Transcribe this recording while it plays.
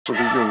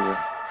Reunion.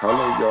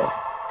 Hello, y'all.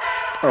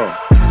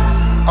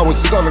 I was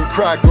selling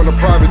crack on a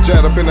private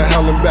jet up in the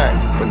hell and back.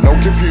 But no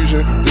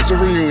confusion, this a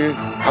reunion.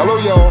 Hello,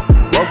 y'all.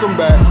 Welcome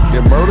back.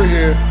 Get murder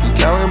here. He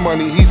counting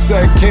money. He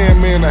said, "Can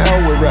man, the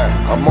hell with rap.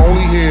 I'm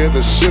only here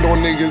to shit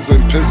on niggas and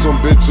piss on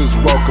bitches.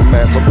 Welcome,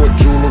 ass. I bought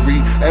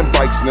jewelry and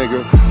bikes,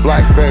 nigga.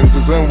 Black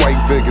Benzes and white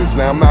Vigors.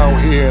 Now I'm out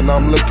here and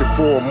I'm looking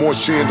for more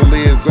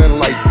chandeliers and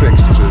light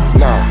fixtures.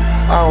 Nah,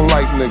 I don't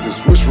like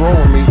niggas. What's wrong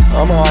with me?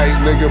 I'm alright,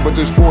 nigga, but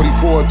this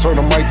 44 turn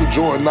to Michael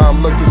Jordan. Now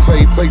I'm looking,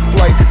 say, take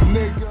flight,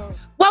 nigga.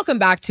 Welcome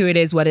back to It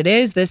Is What It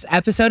Is. This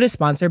episode is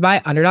sponsored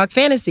by Underdog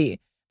Fantasy.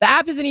 The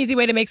app is an easy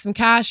way to make some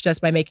cash just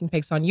by making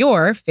picks on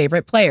your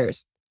favorite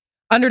players.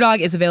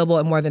 Underdog is available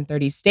in more than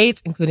 30 states,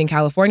 including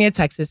California,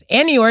 Texas,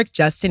 and New York,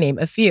 just to name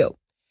a few.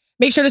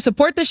 Make sure to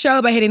support the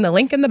show by hitting the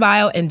link in the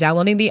bio and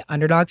downloading the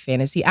Underdog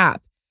Fantasy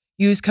app.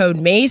 Use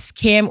code MACE,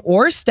 CAM,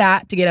 or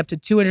STAT to get up to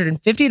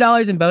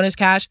 $250 in bonus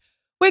cash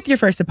with your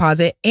first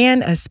deposit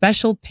and a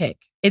special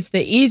pick. It's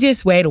the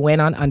easiest way to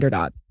win on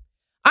Underdog.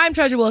 I'm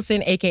Treasure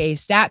Wilson, aka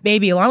Stat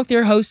Baby, along with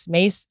your hosts,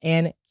 Mase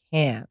and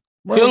Cam.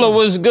 Killer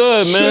was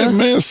good, man. Shit,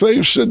 man,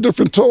 same shit,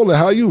 different toilet.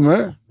 How you,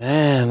 man?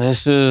 Man,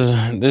 this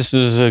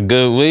is a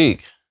good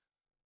week.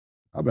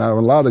 I've been having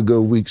a lot of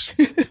good weeks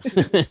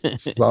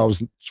since I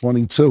was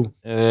 22.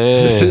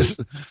 Yeah.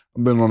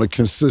 I've been on a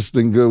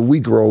consistent good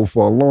week roll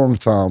for a long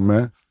time,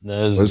 man.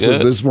 That's This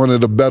good. is one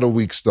of the better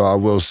weeks, though, I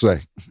will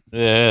say.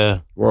 Yeah.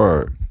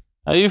 Word.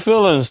 How you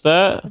feeling,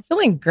 Stat? I'm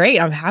feeling great.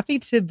 I'm happy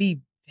to be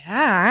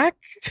back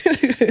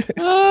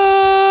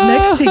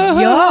next Next to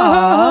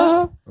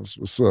y'all. That's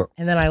what's up.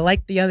 And then I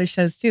like the other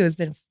shows too. It's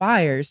been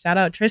fire. Shout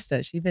out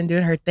Trista. She's been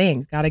doing her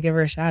thing. Gotta give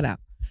her a shout out.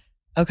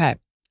 Okay.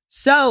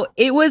 So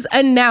it was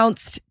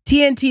announced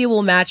TNT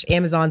will match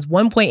Amazon's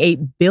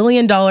 $1.8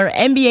 billion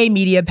NBA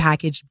media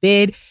package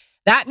bid.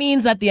 That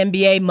means that the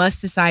NBA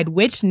must decide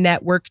which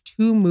network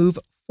to move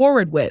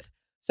forward with.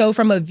 So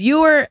from a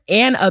viewer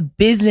and a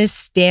business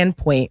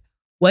standpoint,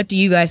 what do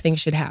you guys think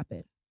should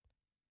happen?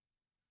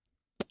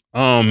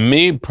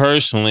 Me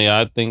personally,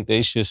 I think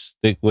they should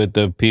stick with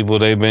the people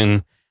they've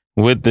been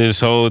with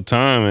this whole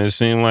time. It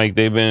seemed like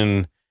they've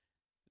been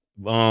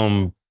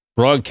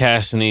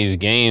broadcasting these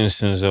games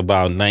since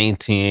about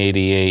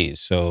 1988.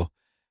 So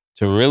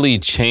to really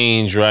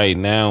change right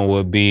now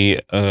would be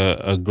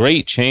a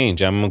great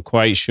change. I'm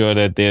quite sure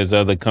that there's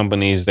other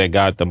companies that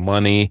got the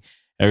money.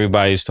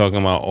 Everybody's talking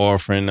about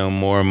offering them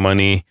more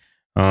money.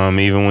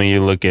 Even when you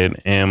look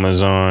at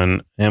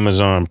Amazon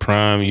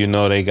Prime, you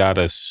know they got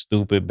a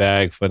stupid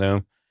bag for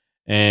them.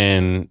 But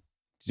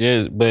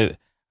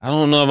I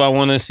don't know if I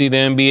want to see the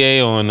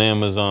NBA on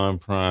Amazon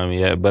Prime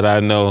yet, but I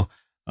know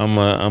I'm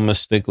a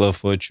stickler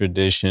for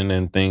tradition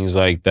and things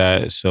like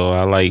that. So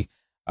I like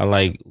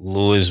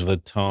Louis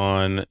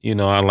Vuitton,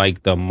 I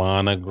like the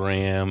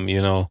monogram,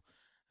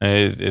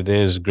 it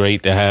is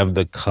great to have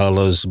the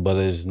colors, but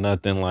it's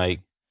nothing like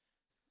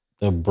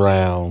the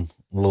brown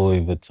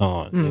Louis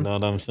Vuitton. You know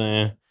what I'm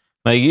saying?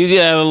 Like you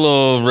got a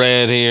little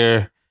red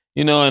here,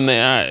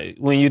 and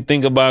when you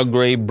think about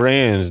great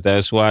brands,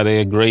 that's why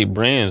they're great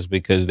brands,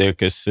 because they're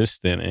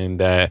consistent and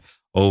that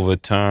over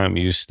time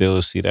you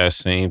still see that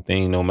same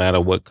thing no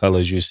matter what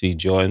colors you see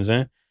Jordans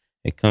in.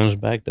 It comes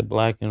back to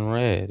black and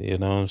red, you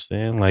know what I'm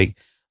saying? Like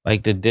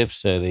the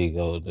Dipset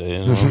ego,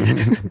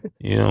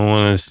 you don't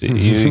want to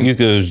see, you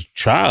could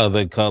try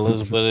other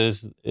colors, but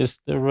it's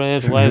the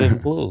red, white, and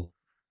blue.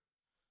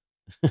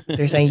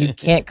 They're saying you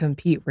can't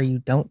compete where you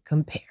don't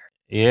compare.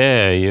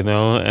 Yeah,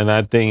 and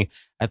I think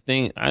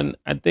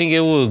it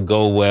will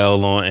go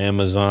well on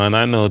Amazon.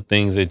 I know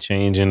things are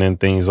changing and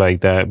things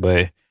like that,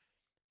 but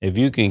if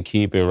you can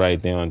keep it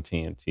right there on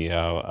TNT,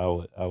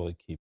 I would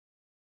keep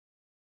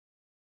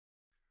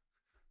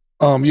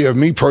it. Yeah,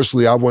 me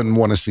personally, I wouldn't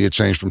want to see a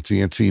change from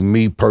TNT,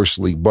 me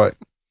personally, but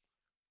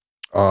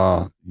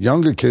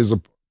younger kids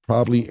are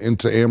probably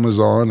into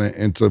Amazon and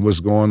into what's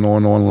going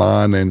on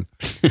online, and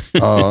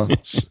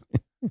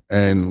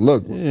and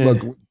look,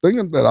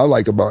 thing that I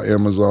like about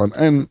Amazon,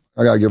 and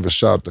I gotta give a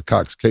shout out to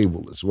Cox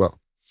Cable as well.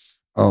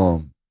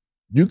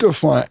 You can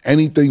find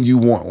anything you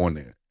want on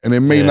there, and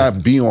it may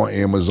not be on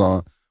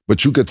Amazon,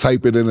 but you could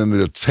type it in and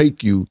it'll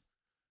take you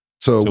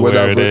to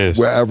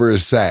wherever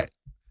it's at.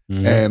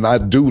 Mm-hmm. And I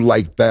do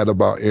like that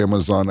about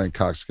Amazon and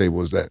Cox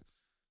Cable, is that,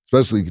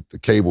 especially the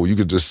cable, you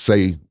could just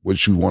say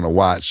what you want to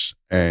watch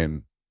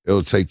and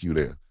it'll take you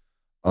there,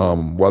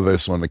 whether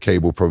it's on the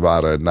cable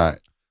provider or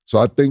not. So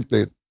I think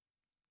that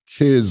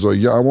kids, or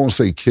I won't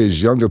say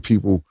kids, younger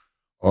people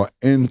are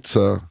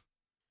into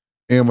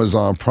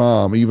Amazon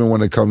Prime. Even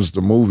when it comes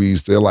to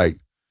movies, they're like,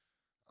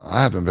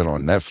 I haven't been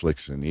on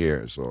Netflix in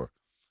years, or,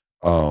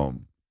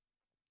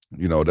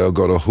 they'll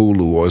go to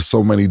Hulu, or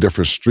so many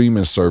different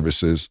streaming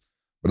services.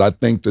 But I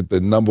think that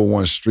the number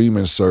one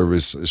streaming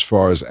service, as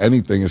far as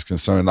anything is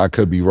concerned, I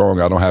could be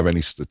wrong, I don't have any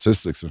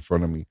statistics in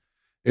front of me,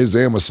 is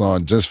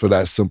Amazon, just for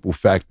that simple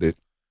fact that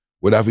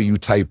whatever you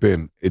type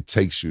in, it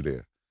takes you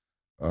there.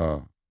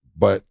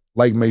 But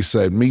like May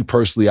said, me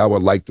personally, I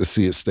would like to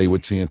see it stay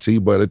with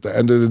TNT. But at the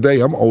end of the day,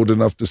 I'm old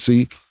enough to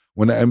see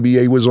when the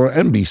NBA was on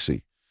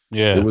NBC.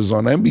 Yeah. It was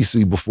on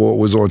NBC before it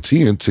was on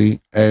TNT,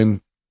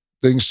 and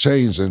things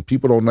changed, and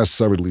people don't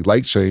necessarily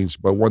like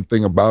change. But one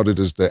thing about it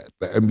is that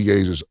the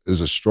NBA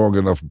is a strong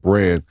enough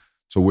brand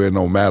to where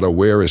no matter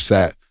where it's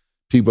at,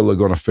 people are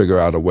going to figure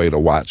out a way to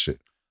watch it.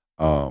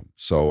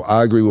 So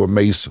I agree with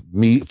Mase.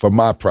 Me, for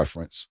my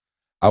preference,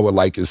 I would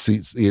like to see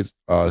it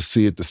to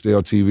stay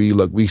on TV.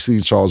 Look, we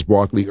seen Charles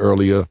Barkley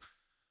earlier,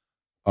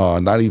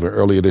 not even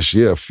earlier this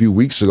year, a few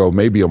weeks ago,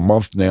 maybe a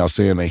month now,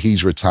 saying that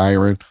he's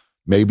retiring.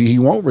 Maybe he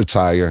won't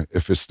retire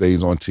if it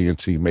stays on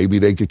TNT. Maybe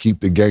they could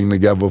keep the gang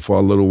together for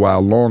a little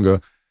while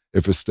longer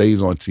if it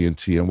stays on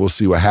TNT, and we'll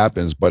see what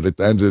happens. But at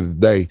the end of the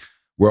day,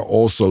 we're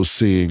also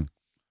seeing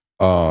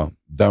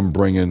them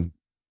bringing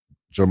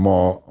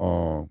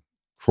Jamal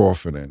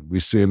Crawford in. We're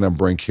seeing them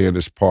bring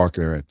Candace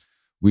Parker in.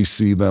 We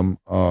see them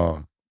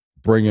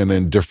bringing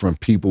in different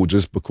people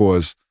just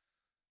because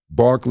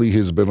Barkley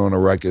has been on a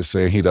record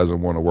saying he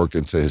doesn't want to work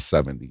into his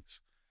 70s.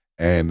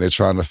 And they're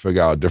trying to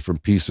figure out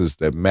different pieces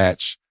that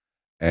match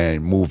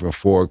and moving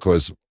forward,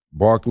 because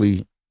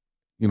Barkley,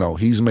 you know,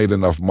 he's made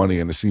enough money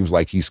and it seems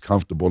like he's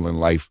comfortable in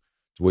life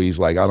to where he's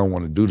like, I don't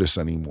want to do this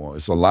anymore.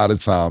 It's a lot of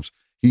times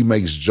he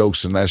makes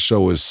jokes and that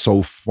show is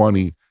so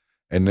funny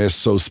and they're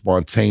so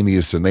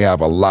spontaneous and they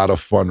have a lot of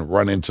fun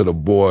running to the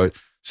board,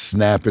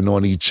 snapping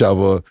on each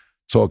other,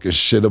 talking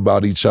shit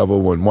about each other.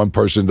 When one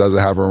person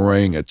doesn't have a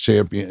ring, a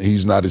champion,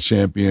 he's not a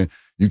champion,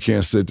 you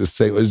can't sit to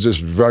say, it's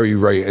just very,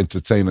 very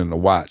entertaining to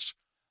watch.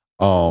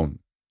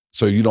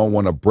 So you don't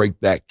want to break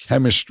that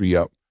chemistry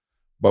up.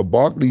 But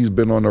Barkley's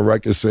been on the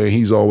record saying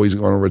he's always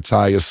going to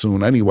retire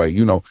soon anyway.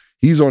 You know,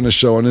 he's on the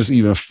show and it's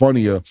even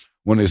funnier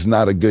when it's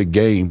not a good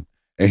game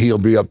and he'll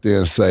be up there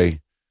and say,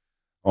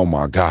 oh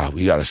my God,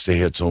 we got to stay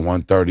here till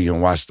 1:30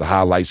 and watch the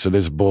highlights of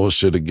this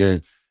bullshit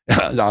again.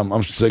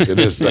 I'm sick of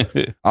this.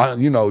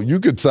 You know, you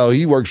could tell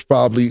he works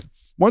probably,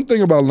 one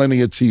thing about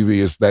linear TV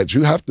is that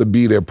you have to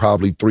be there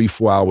probably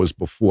 3-4 hours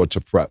before to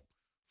prep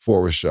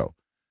for a show.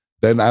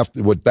 Then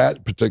after, with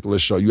that particular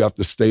show, you have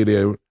to stay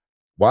there,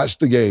 watch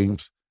the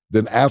games.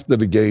 Then after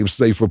the game,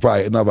 stay for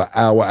probably another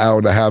hour, hour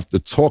and a half to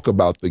talk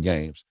about the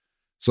games.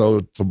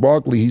 So to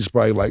Barkley, he's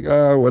probably like,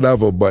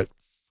 whatever. But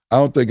I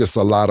don't think it's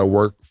a lot of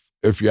work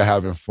if you're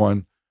having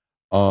fun.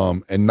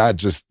 And not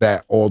just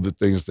that, all the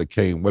things that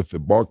came with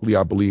it. Barkley,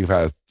 I believe,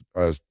 has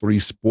 3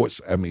 sports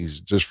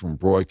Emmys just from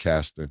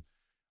broadcasting.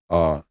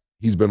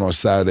 He's been on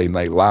Saturday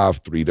Night Live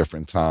 3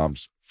 different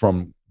times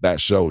from that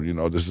show. You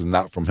know, this is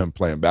not from him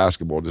playing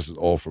basketball. This is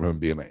all from him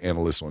being an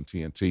analyst on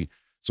TNT.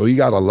 So he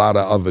got a lot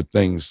of other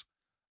things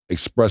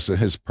expressing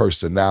his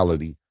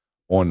personality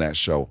on that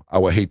show. I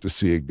would hate to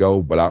see it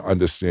go, but I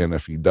understand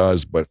if he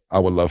does, but I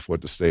would love for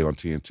it to stay on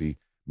TNT,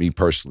 me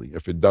personally.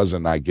 If it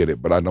doesn't, I get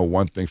it. But I know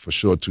one thing for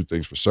sure, 2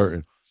 things for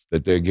certain,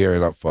 that they're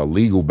gearing up for a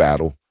legal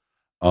battle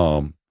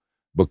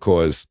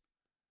because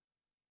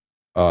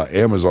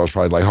Amazon's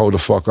probably like, hold the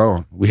fuck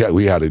on. We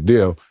had a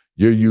deal.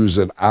 You're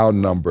using our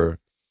number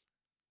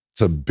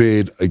to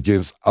bid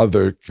against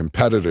other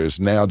competitors.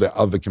 Now that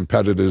other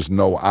competitors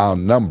know our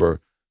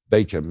number,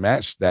 they can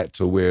match that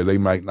to where they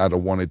might not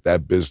have wanted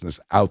that business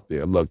out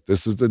there. Look,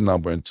 this is the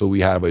number. Until we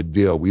have a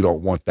deal, we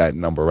don't want that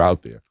number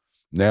out there.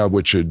 Now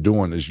what you're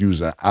doing is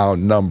using our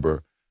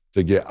number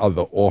to get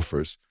other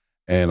offers.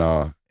 And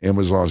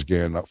Amazon's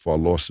gearing up for a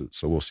lawsuit.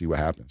 So we'll see what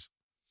happens.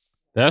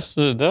 That's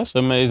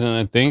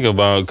amazing to think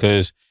about,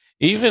 because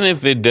even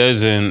if it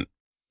doesn't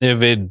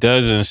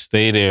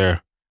stay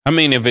there, I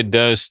mean, if it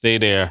does stay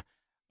there,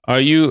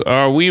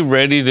 are we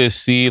ready to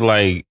see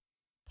like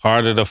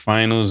part of the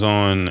finals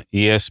on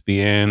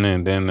ESPN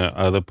and then the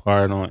other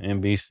part on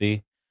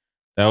NBC?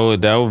 That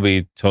would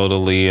be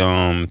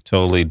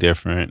totally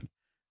different,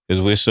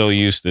 because we're so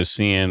used to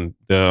seeing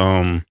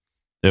the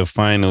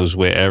finals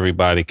where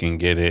everybody can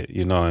get it,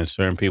 you know, and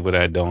certain people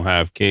that don't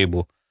have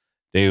cable,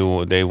 they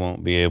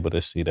won't be able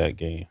to see that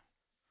game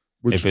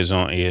if it's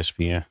on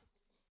ESPN.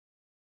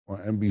 On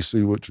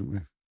NBC, what you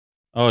mean?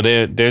 Oh,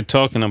 they're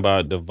talking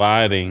about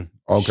dividing,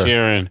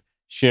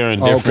 sharing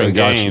different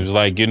games. You.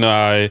 Like, you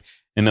know,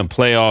 in the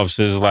playoffs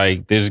is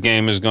like, this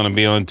game is going to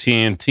be on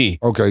TNT.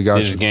 Okay, got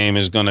This game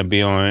is going to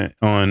be on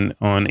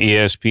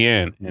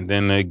ESPN, and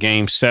then the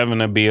game 7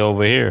 will be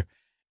over here.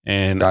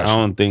 And I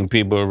don't think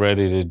people are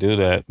ready to do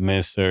that,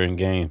 miss certain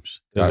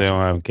games because they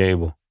don't have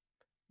cable.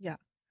 Yeah.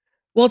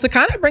 Well, to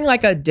kind of bring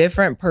like a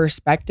different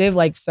perspective,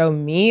 like, so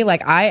me,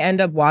 like, I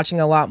end up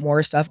watching a lot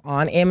more stuff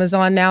on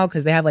Amazon now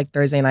because they have like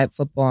Thursday Night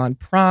Football on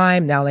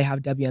Prime. Now they have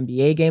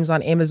WNBA games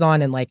on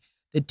Amazon. And like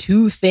the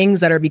 2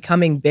 things that are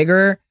becoming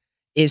bigger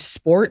is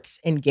sports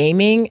and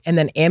gaming. And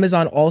then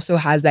Amazon also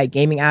has that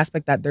gaming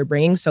aspect that they're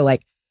bringing. So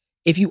like,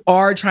 if you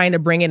are trying to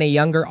bring in a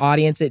younger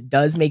audience, it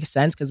does make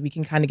sense because we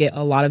can kind of get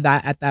a lot of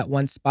that at that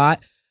one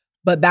spot.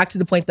 But back to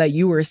the point that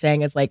you were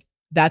saying, it's like,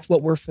 that's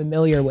what we're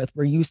familiar with.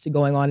 We're used to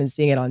going on and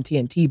seeing it on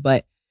TNT.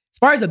 But as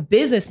far as a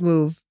business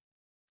move,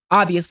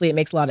 obviously it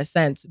makes a lot of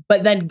sense.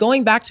 But then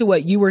going back to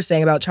what you were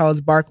saying about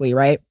Charles Barkley,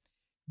 right?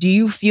 Do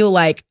you feel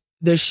like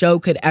the show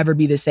could ever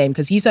be the same?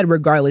 Because he said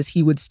regardless,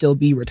 he would still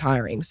be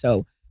retiring.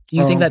 So do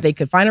you think that they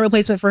could find a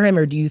replacement for him,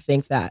 or do you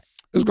think that?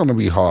 It's going to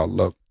be hard.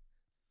 Look,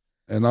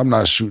 and I'm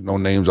not shooting no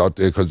names out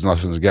there because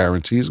nothing's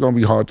guaranteed, it's going to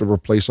be hard to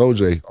replace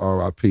OJ,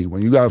 RIP.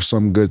 When you have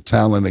some good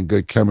talent and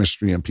good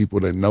chemistry and people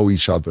that know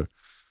each other,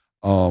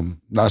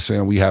 not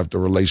saying we have the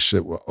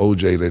relationship with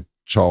OJ that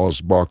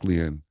Charles Barkley,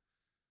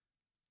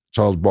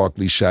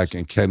 Shaq,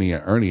 and Kenny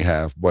and Ernie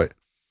have, but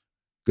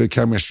good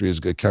chemistry is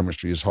good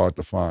chemistry. It's hard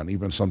to find.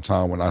 Even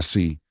sometimes when I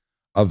see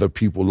other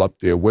people up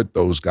there with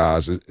those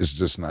guys, it's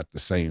just not the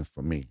same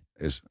for me.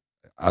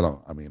 I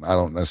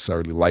don't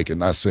necessarily like it.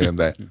 Not saying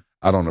that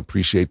I don't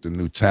appreciate the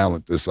new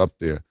talent that's up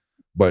there,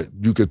 but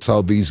you could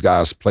tell these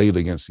guys played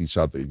against each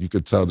other. You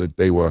could tell that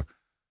they were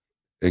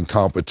in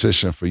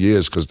competition for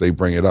years because they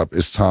bring it up.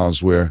 It's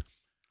times where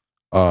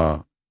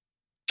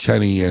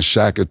Kenny and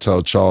Shaq could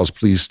tell Charles,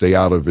 please stay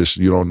out of this.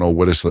 You don't know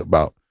what it's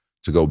about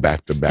to go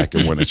back-to-back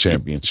and win a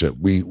championship.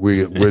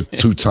 We're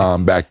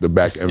two-time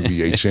back-to-back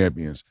NBA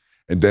champions.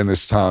 And then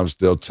it's times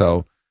they'll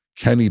tell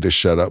Kenny to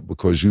shut up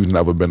because you've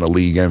never been a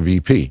league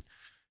MVP.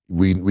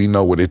 We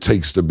know what it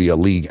takes to be a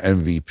league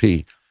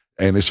MVP.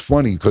 And it's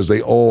funny because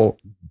they'll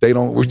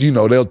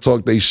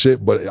talk they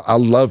shit, but I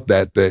love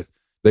that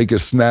they can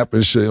snap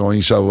and shit on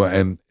each other,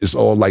 and it's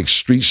all like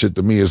street shit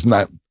to me. It's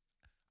not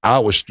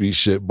our street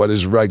shit, but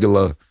it's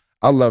regular.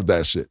 I love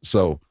that shit.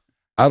 So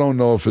I don't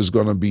know if it's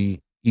going to be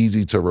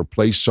easy to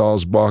replace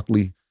Charles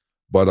Barkley,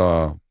 but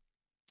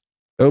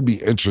it'll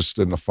be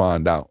interesting to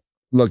find out.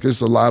 Look,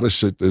 it's a lot of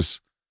shit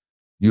that's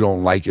you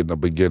don't like in the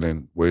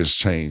beginning where it's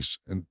changed.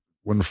 And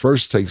when the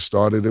first take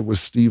started, it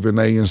was Stephen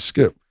A. and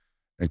Skip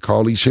and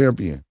Carly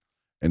Champion,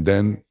 and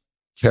then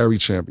Carrie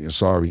Champion,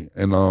 sorry.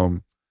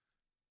 And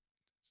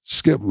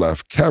Skip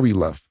left, Carrie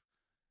left,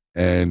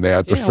 and they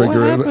had to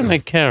figure it out. What happened to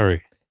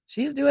Carrie?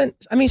 She's doing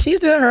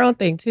her own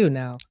thing too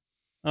now.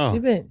 Oh.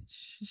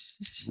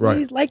 She's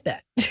Right. like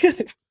that.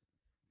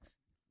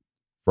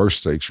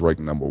 First take's rank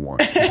number 1.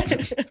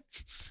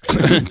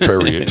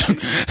 Period.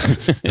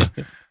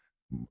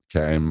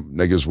 Okay, and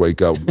niggas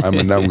wake up.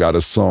 Eminem got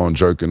a song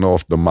jerking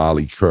off the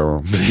Molly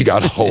Curran. He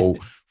got a whole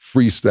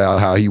freestyle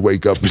how he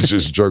wake up and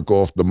just jerk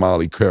off the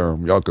Molly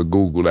Curran. Y'all could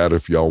Google that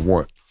if y'all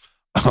want.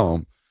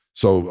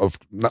 So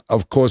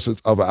of course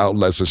it's other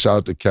outlets. So shout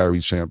out to Carrie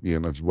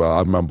Champion as well.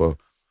 I remember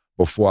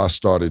before I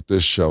started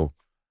this show,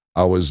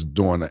 I was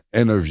doing an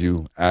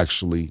interview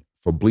actually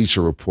for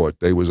Bleacher Report.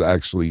 They was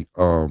actually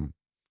putting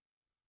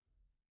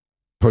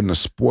a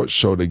sports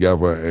show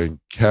together, and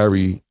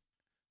Carrie,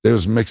 they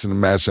was mixing and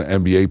matching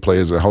NBA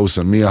players and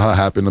hosting. Me and her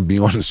happened to be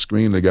on the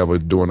screen together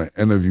doing an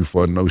interview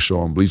for a no-show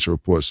on Bleacher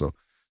Report. So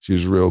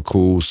she's real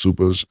cool,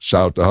 super,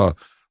 shout out to her.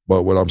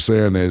 But what I'm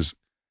saying is,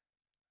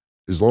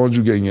 as long as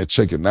you're getting your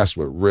chicken, that's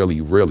what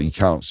really, really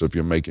counts if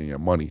you're making your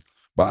money.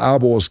 But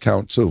eyeballs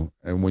count too.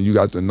 And when you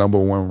got the number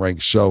 1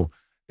 ranked show,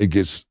 it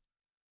gets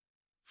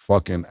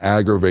fucking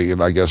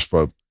aggravating, I guess,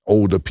 for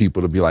older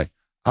people to be like,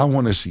 I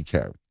want to see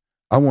Carrie.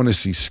 I want to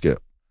see Skip.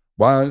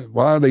 Why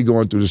are they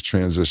going through this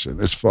transition?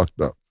 It's fucked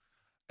up.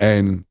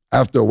 And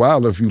after a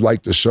while, if you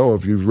like the show,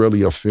 if you're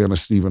really a fan of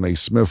Stephen A.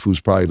 Smith,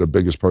 who's probably the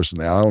biggest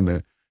person out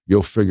there,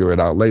 you'll figure it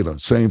out later.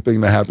 Same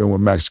thing that happened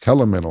with Max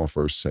Kellerman on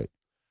First Take.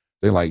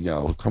 They're like,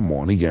 yo, come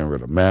on, he's getting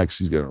rid of Max.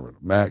 He's getting rid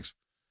of Max.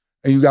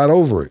 And you got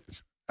over it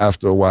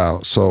after a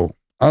while. So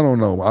I don't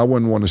know. I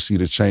wouldn't want to see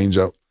the change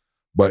up,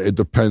 but it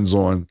depends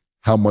on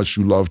how much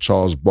you love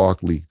Charles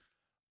Barkley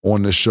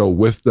on the show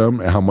with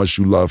them and how much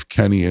you love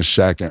Kenny and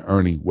Shaq and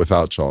Ernie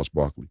without Charles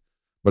Barkley.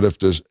 But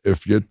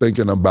if you're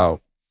thinking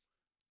about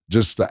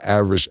just the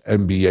average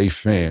NBA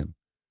fan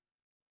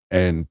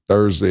and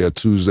Thursday or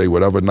Tuesday,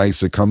 whatever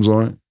nights it comes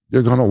on,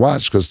 you're going to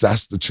watch because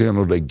that's the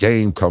channel the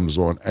game comes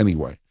on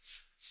anyway.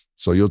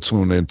 So you'll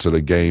tune into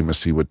the game and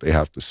see what they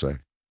have to say.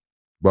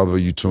 Whether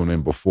you tune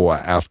in before or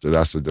after,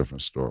 that's a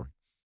different story.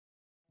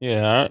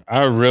 Yeah,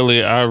 I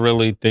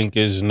really think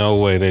there's no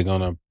way they're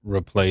gonna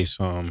replace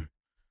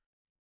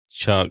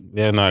Chuck.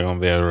 They're not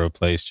gonna be able to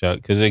replace Chuck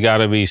because it got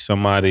to be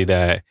somebody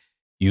that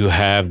you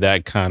have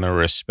that kind of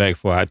respect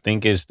for. I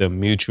think it's the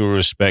mutual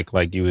respect,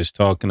 like you was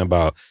talking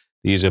about.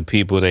 These are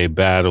people they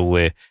battle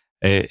with.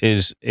 It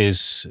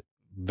is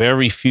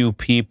very few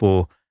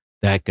people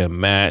that can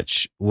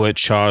match what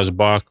Charles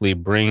Barkley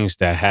brings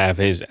that have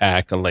his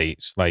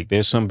accolades. Like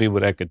there's some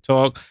people that could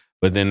talk,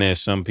 but then there's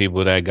some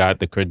people that got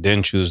the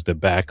credentials to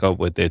back up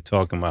what they're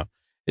talking about.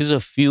 There's a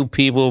few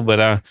people,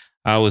 but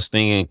I was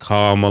thinking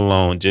Karl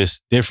Malone,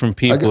 just different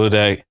people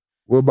that.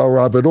 What about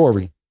Robert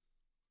Horry?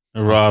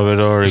 Robert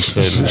Horry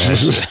couldn't match.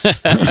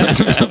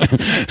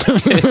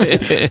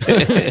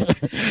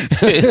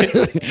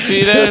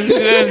 See, that's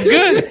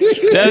good.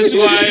 That's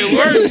why it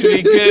works,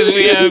 because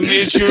we have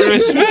mutual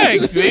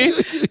respect. See,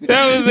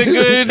 that was a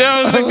good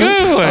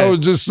one. I was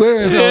just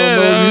saying. Yeah,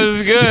 that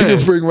was good. You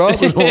can bring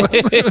Robert on.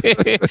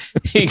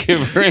 He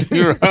can bring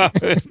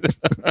Robert.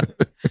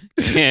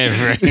 Can't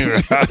bring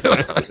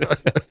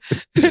Robert.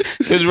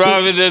 Because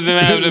Robert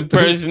doesn't have the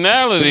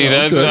personality.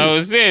 That's what I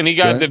was saying. He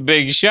got the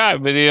big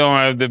shot, but he don't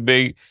have the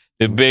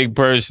big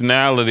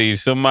personality.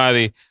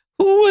 Somebody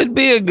who would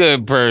be a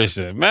good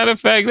person. Matter of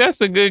fact, that's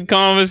a good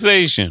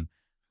conversation.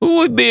 Who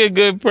would be a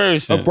good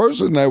person? A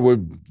person that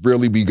would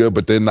really be good,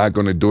 but they're not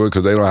going to do it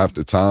because they don't have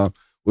the time,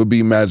 would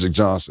be Magic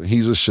Johnson.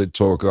 He's a shit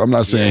talker. I'm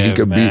not saying he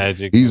could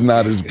Magic. be. He's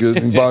not as good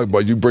in body,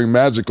 but you bring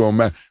Magic on,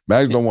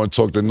 Magic don't want to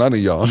talk to none of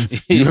y'all.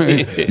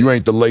 You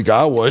ain't the Laker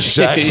I was,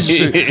 Shaq.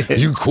 Shit.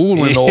 You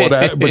cool and all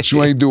that, but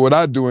you ain't do what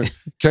I do. And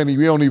Kenny,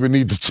 we don't even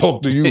need to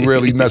talk to you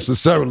really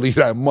necessarily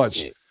that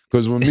much.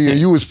 Because when me and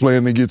you was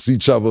playing against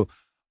each other,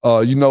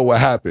 you know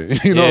what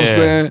happened. You know what I'm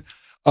saying?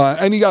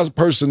 And he got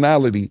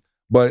personality,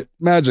 but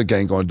Magic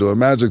ain't gonna do it.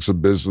 Magic's a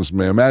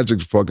businessman.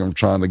 Magic's fucking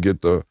trying to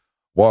get the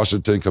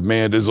Washington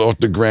Commanders off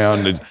the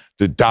ground,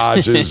 the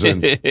Dodgers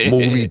and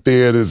movie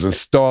theaters and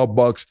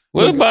Starbucks.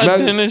 What about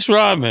Dennis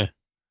Rodman?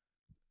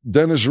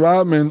 Dennis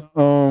Rodman,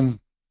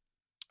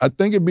 I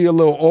think it'd be a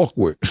little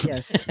awkward.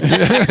 Yes.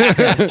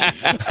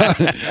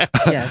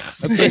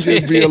 Yes. I think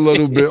it'd be a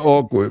little bit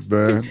awkward,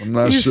 man. I'm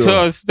not sure. You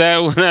saw a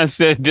stat when I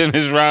said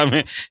Dennis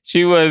Rodman.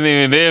 She wasn't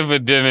even there for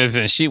Dennis,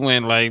 and she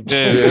went like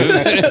this.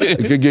 Yeah.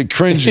 It could get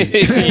cringy.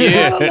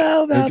 I don't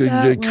know It about could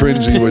that get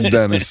cringy with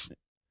Dennis.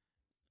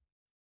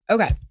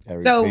 Okay.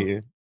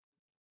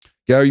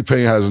 Gary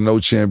Payton has no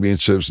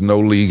championships, no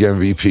league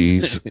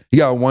MVPs. He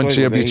got one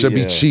championship.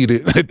 He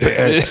cheated at the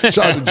end.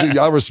 Shout out to G.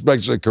 I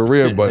respect your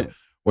career, but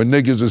when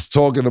niggas is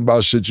talking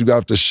about shit, you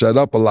have to shut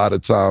up a lot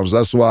of times.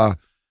 That's why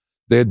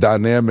their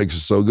dynamics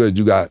is so good.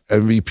 You got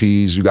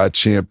MVPs, you got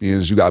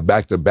champions, you got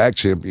back-to-back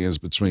champions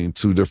between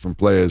two different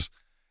players.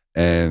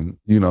 And,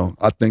 you know,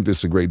 I think this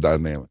is a great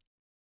dynamic.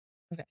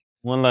 Okay.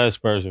 One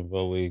last person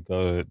before we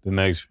go to the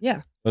next.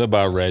 Yeah. What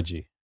about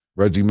Reggie?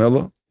 Reggie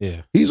Miller?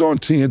 Yeah. He's on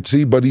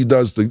TNT, but he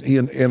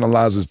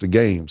analyzes the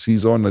games.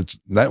 He's on the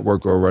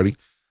network already.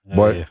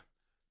 But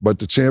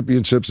the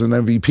championships and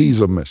MVPs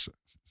are missing.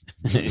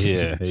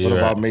 Yeah. What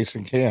about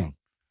Mason Cam?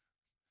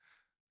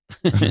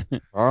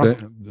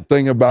 The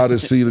thing about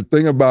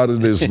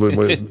it is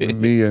with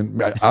me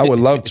and I would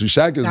love to.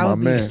 Shaq is my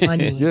man.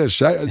 Funny. Yeah,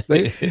 Shaq.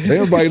 They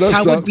invite us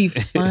up. That would be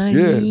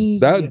funny.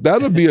 Yeah,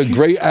 that'd be a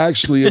great.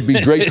 Actually, it'd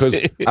be great because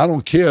I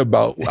don't care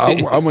about.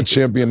 I'm a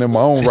champion in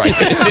my own right.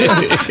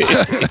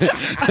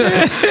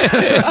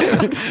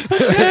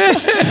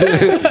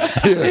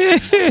 Yeah.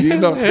 You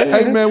know,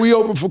 hey man, we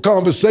open for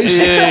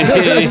conversation.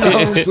 You know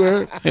what I'm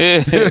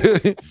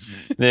saying?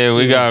 Yeah,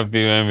 we got a few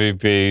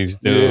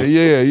MVPs too.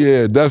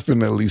 Yeah,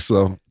 definitely.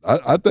 So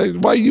I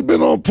think why you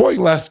been on point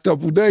last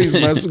couple of days,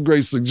 man. That's a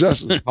great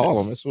suggestion. Call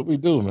them. That's what we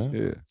do, man.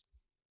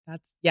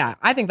 Yeah.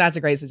 I think that's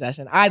a great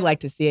suggestion. I'd like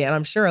to see it, and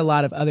I'm sure a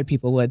lot of other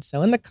people would.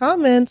 So in the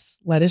comments,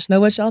 let us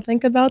know what y'all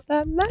think about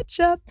that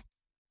matchup.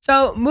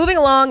 So moving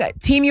along,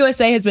 Team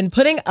USA has been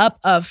putting up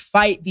a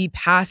fight the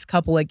past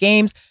couple of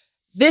games.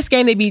 This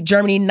game, they beat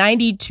Germany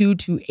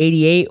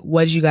 92-88.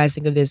 What did you guys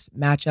think of this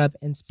matchup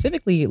and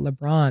specifically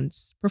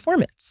LeBron's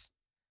performance?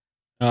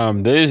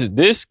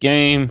 This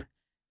game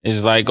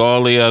is like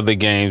all the other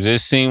games. It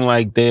seemed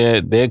like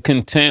they're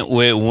content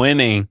with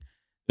winning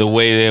the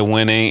way they're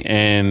winning,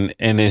 and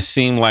it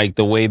seemed like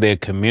the way they're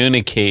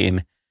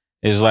communicating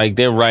is like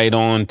they're right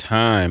on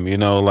time. You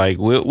know, like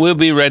we'll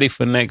be ready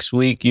for next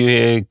week. You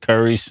hear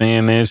Curry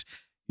saying this,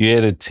 you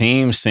hear the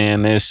team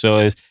saying this,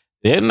 so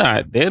they're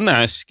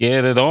not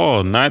scared at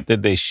all. Not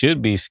that they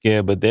should be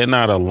scared, but they're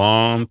not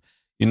alarmed.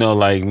 You know,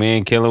 like me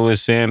and Killer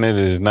was saying, it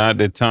is not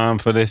the time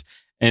for this.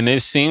 And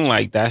it seemed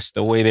like that's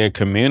the way they're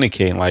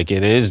communicating. Like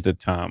it is the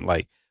time.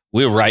 Like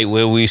we're right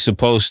where we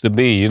supposed to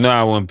be. You know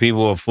how when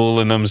people are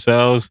fooling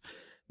themselves,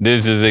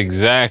 this is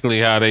exactly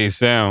how they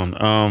sound.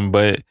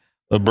 But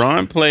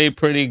LeBron played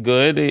pretty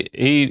good.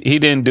 He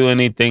didn't do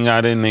anything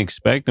I didn't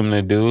expect him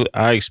to do.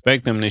 I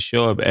expect him to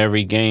show up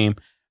every game.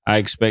 I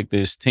expect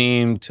this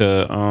team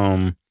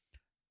to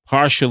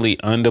partially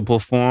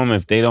underperform.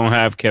 If they don't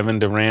have Kevin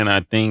Durant,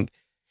 I think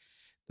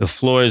the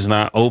floor is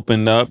not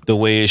opened up the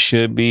way it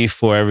should be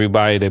for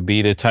everybody to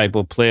be the type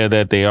of player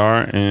that they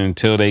are. And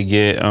until they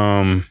get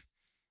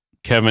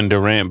Kevin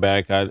Durant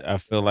back, I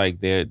feel like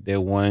they're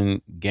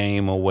one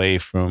game away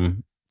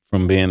from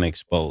being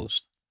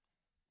exposed.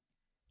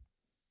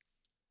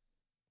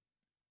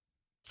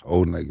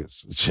 Old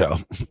niggas, yo.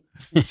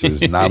 This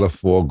is not a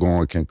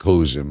foregone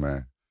conclusion,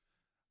 man.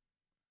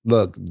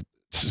 Look,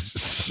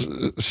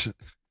 this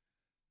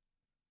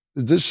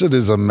shit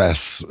is a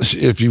mess.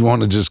 If you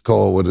want to just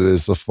call it what it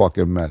is, a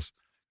fucking mess.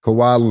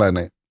 Kawhi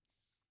Leonard,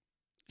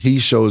 he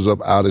shows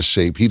up out of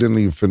shape. He didn't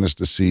even finish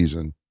the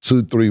season.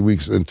 2-3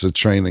 weeks into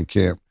training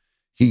camp,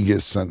 he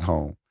gets sent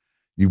home.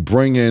 You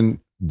bring in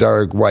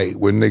Derek White,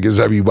 where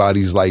niggas,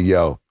 everybody's like,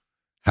 yo,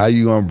 how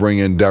you gonna bring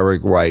in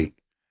Derek White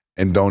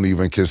and don't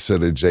even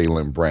consider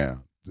Jaylen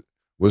Brown?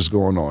 What's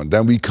going on?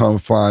 Then we come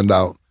find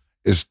out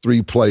it's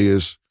 3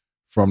 players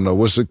from the,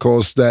 what's it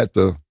called, stat?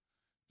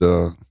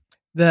 The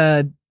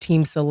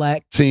team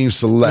select. Team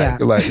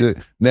select. Yeah. Like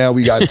now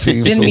we got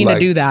team Didn't select. mean to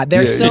do that.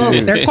 They're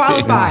they're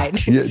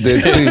qualified.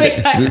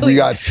 We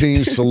got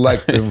team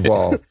select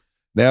involved.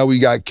 Now we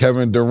got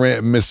Kevin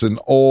Durant missing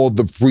all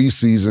the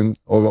preseason,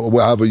 or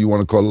whatever you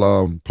want to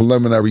call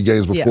preliminary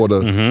games before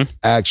the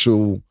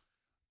actual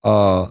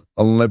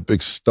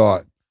Olympics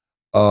start.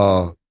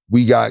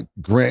 We got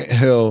Grant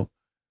Hill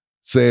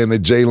saying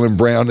that Jaylen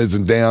Brown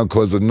isn't down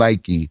because of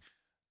Nike.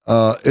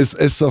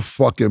 It's a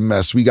fucking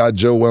mess. We got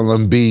Joel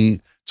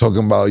Embiid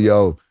talking about,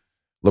 yo,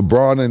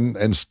 LeBron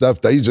and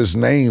Steph, they just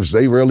names.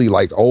 They really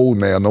like old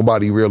now.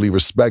 Nobody really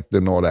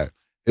respecting all that.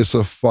 It's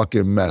a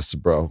fucking mess,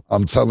 bro.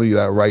 I'm telling you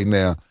that right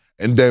now.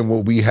 And then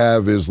what we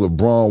have is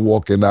LeBron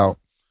walking out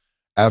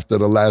after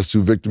the last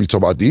 2 victories,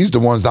 talking about these the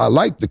ones I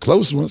like, the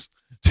close ones.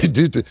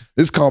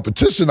 This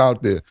competition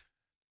out there.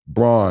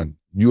 Bron,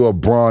 you are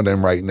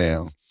Bronin right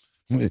now.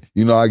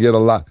 You know, I get a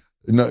lot.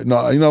 You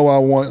know, I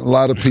want a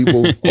lot of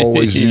people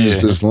always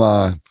use this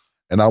line,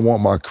 and I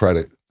want my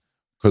credit.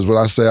 Because when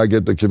I say I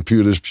get the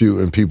computers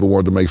pewing, and people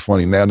want to make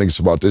funny, now niggas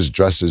about this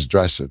dress is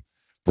dressing.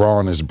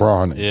 Braun is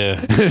Brawning. Yeah.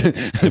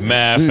 The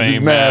math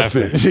ain't math.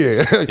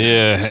 Yeah.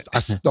 Yeah. I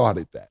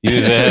started that. You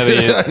was ahead of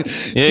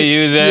your,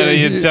 you was ahead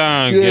of your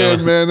time, yeah,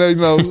 girl. man. You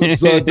know,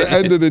 so at the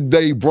end of the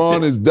day,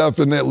 Braun is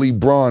definitely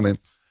Brawning.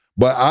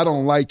 But I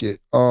don't like it.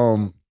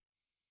 I'm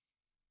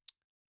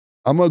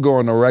going to go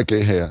on the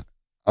record here.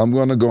 I'm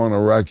going to go on the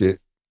record,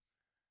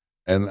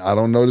 and I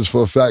don't know this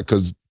for a fact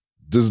because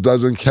this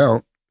doesn't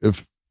count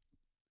if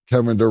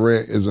Kevin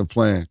Durant isn't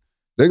playing.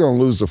 They're going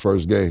to lose the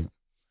first game.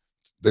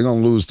 They're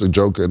going to lose to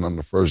Joker in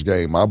the first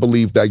game. I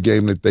believe that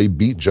game that they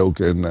beat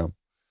Joker in them.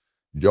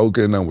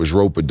 Joker and them was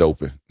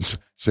rope-a-doping,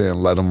 saying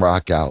let them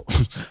rock out,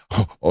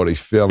 or they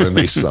feeling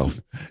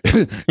themselves.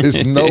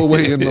 There's no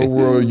way in the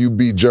world you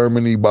beat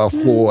Germany by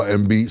 4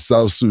 and beat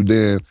South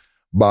Sudan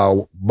by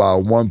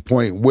 1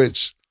 point,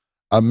 which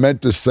I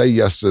meant to say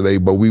yesterday,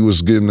 but we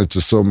was getting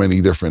into so many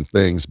different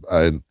things.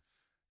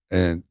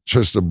 And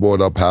Trista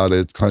brought up how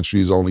the country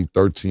is only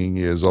 13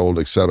 years old,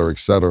 et cetera, et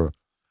cetera.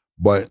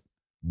 But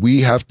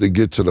we have to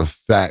get to the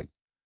fact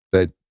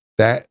that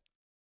that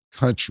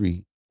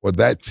country or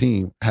that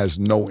team has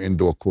no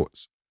indoor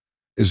courts.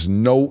 There's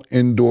no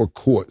indoor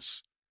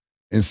courts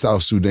in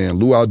South Sudan.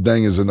 Luau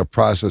Deng is in the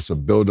process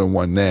of building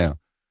one now.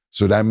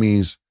 So that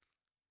means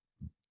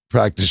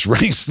practice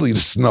rain, sleet, or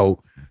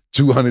snow,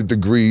 200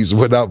 degrees,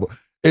 whatever.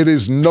 It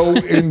is no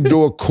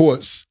indoor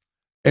courts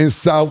in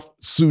South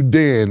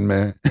Sudan,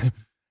 man.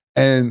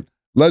 And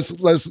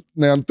let's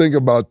now think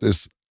about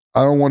this.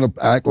 I don't want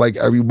to act like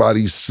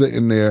everybody's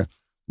sitting there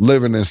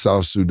living in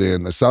South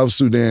Sudan. The South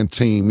Sudan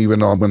team, even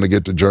though I'm going to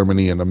get to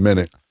Germany in a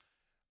minute,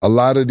 a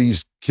lot of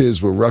these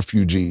kids were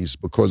refugees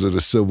because of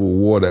the civil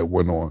war that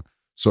went on.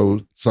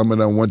 So some of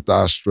them went to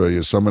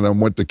Australia, some of them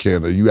went to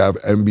Canada. You have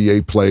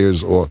NBA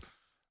players or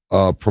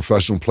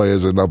professional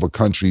players in other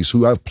countries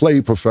who have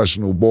played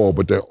professional ball,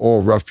 but they're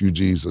all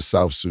refugees of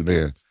South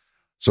Sudan.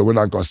 So we're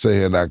not going to sit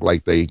here and act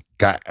like they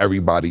got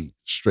everybody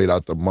straight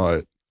out the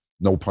mud,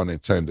 no pun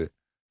intended,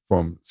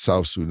 from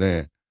South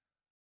Sudan.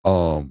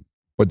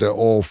 But they're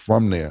all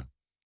from there.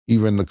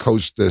 Even the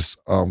coach that's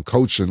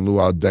coaching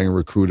Luau Deng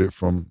recruited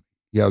from,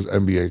 he has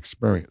NBA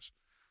experience.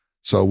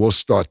 So we'll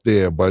start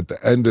there. But at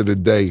the end of the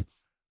day,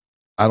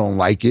 I don't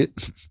like it.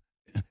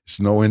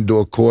 It's no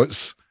indoor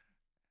courts.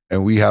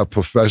 And we have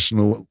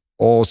professional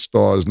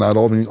all-stars, not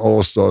only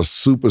all-stars,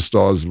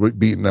 superstars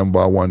beating them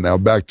by 1. Now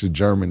back to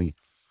Germany.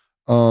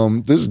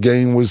 This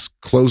game was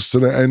close to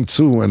the end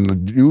too. And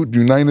the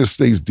United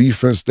States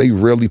defense, they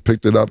really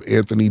picked it up.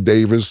 Anthony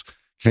Davis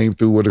came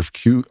through with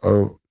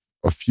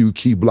a few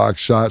key block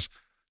shots.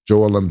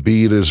 Joel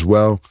Embiid as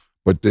well.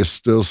 But they're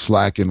still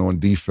slacking on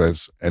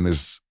defense, and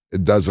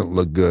it doesn't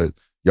look good.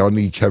 Y'all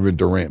need Kevin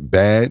Durant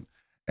bad,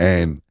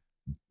 and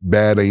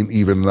bad ain't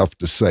even enough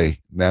to say.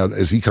 Now,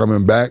 is he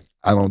coming back?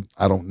 I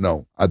don't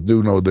know. I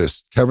do know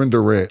this. Kevin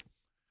Durant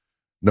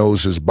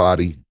knows his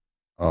body,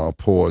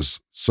 pause,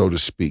 so to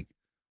speak.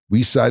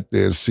 We sat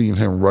there and seen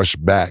him rush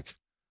back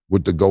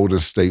with the Golden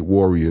State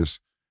Warriors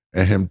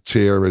and him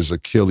tear his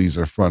Achilles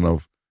in front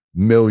of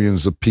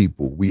millions of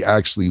people. We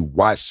actually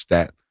watched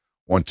that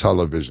on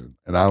television,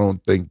 and I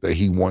don't think that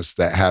he wants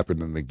that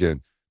happening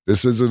again.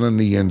 This isn't a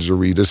knee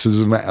injury. This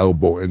isn't an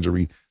elbow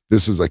injury.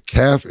 This is a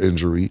calf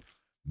injury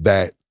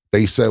that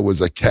they said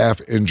was a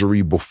calf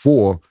injury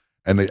before,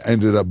 and it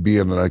ended up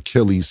being an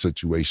Achilles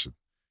situation.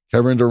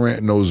 Kevin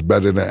Durant knows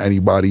better than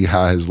anybody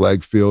how his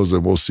leg feels,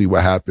 and we'll see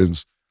what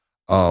happens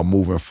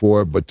moving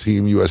forward. But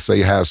Team USA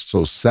has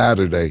till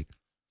Saturday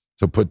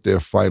to put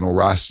their final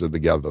roster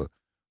together,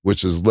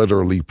 which is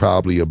literally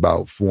probably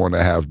about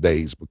 4.5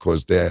 days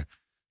because they're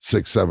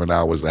 6-7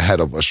 hours ahead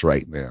of us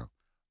right now.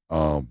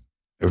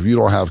 If you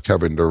don't have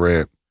Kevin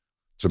Durant,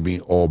 to me,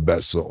 all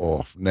bets are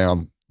off.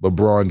 Now,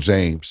 LeBron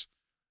James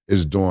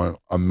is doing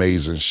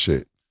amazing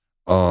shit.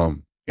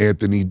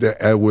 Anthony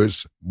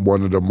Edwards,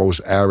 one of the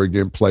most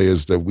arrogant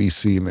players that we've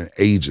seen in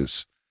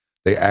ages.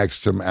 They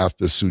asked him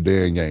after the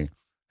Sudan game,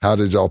 how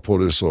did y'all pull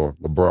this off?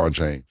 LeBron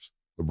James.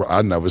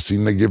 I never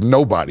seen they give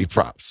nobody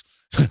props.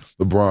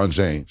 LeBron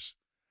James.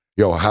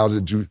 Yo, how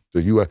did you,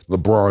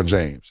 LeBron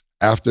James.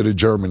 After the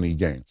Germany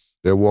game,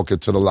 they're walking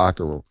to the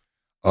locker room.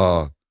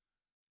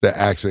 They're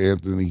asking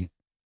Anthony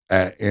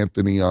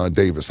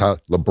Davis, how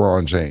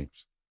LeBron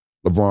James.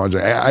 LeBron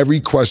James.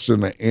 Every question,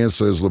 the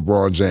answer is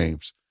LeBron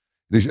James.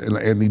 And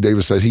Anthony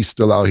Davis said he's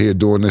still out here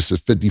doing this at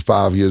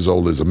 55 years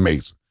old is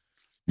amazing.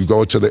 You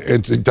go to the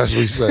interview, that's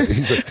what he said.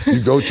 He said,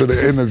 you go to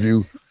the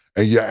interview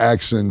and you're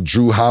asking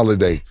Drew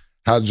Holiday,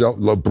 how'd y'all,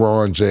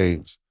 LeBron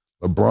James.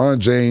 LeBron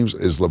James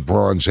is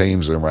LeBron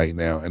Jamesing right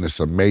now, and it's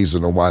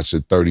amazing to watch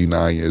at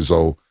 39 years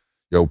old.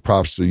 Yo,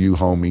 props to you,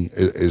 homie.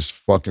 It's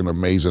fucking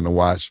amazing to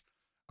watch.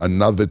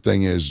 Another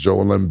thing is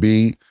Joel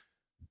Embiid.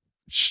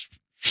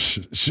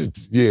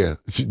 Yeah,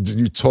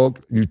 you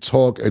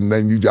talk, and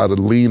then you got to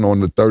lean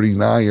on the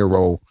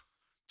 39-year-old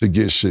to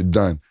get shit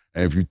done.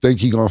 And if you think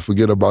he gonna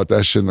forget about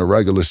that shit in the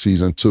regular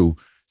season too,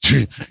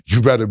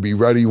 you better be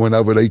ready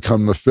whenever they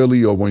come to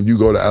Philly or when you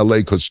go to LA,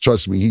 because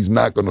trust me, he's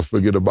not gonna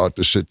forget about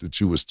the shit that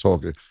you was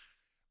talking.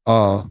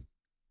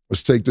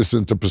 Let's take this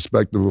into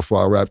perspective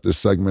before I wrap this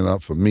segment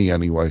up, for me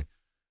anyway.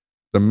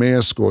 The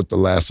man scored the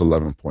last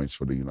 11 points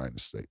for the United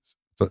States.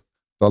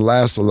 The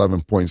last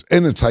 11 points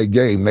in a tight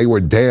game. They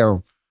were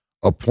down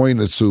a point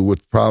or two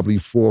with probably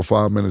 4 or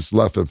 5 minutes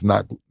left, if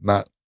not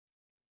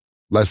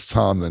less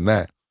time than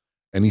that.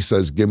 And he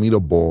says, give me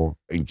the ball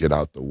and get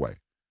out the way.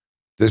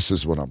 This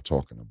is what I'm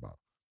talking about.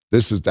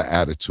 This is the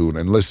attitude.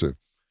 And listen,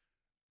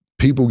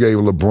 people gave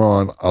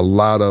LeBron a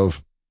lot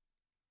of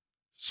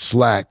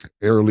slack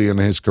early in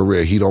his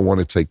career. He don't want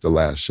to take the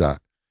last shot.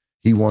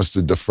 He wants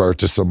to defer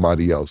to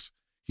somebody else.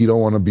 He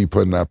don't want to be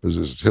put in that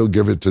position. He'll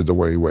give it to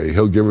Dwayne Wade.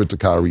 He'll give it to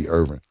Kyrie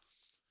Irving.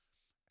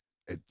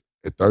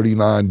 At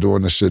 39,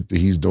 doing the shit that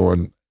he's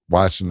doing,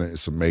 watching it,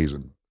 it's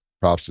amazing.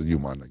 Props to you,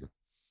 my nigga.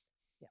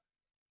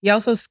 He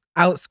also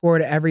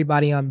outscored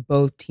everybody on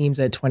both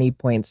teams at 20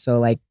 points. So,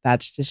 like,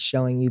 that's just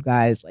showing you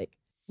guys, like,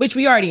 which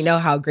we already know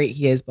how great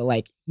he is, but,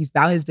 like, he's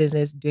about his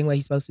business, doing what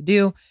he's supposed to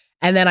do.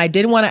 And then I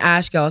did want to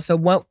ask y'all,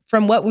 so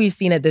from what we've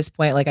seen at this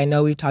point, like, I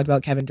know we've talked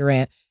about Kevin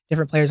Durant,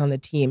 different players on the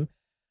team.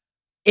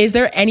 Is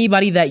there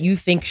anybody that you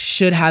think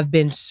should have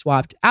been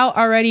swapped out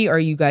already, or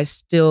you guys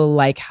still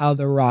like how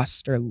the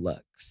roster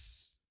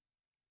looks?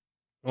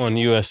 On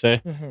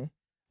USA?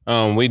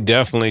 Mm-hmm. We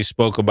definitely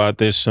spoke about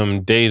this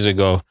some days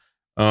ago.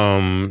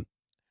 I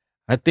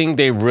think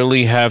they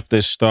really have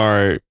to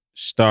start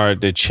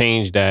to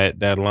change that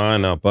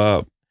lineup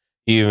up.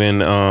 Even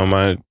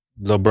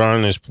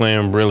LeBron is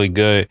playing really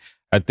good.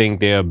 I think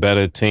they're a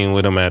better team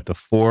with him at the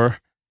 4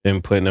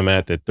 than putting him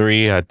at the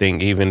 3. I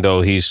think even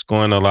though he's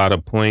scoring a lot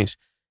of points,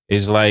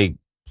 it's like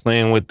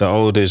playing with the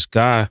oldest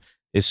guy.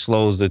 It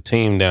slows the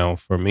team down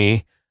for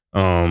me.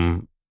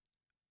 And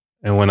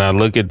when I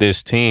look at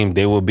this team,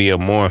 they will be a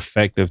more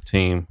effective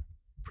team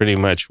pretty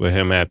much with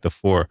him at the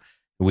 4.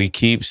 We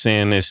keep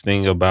saying this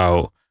thing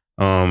about,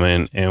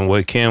 and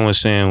what Ken was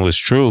saying was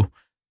true,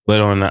 but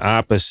on the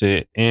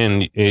opposite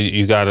end,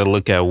 you got to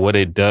look at what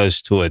it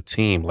does to a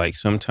team. Like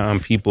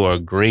sometimes people are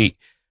great,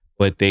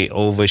 but they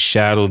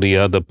overshadow the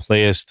other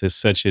players to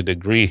such a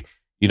degree,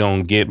 you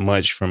don't get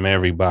much from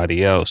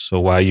everybody else. So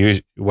while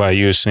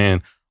you're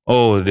saying,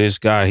 oh, this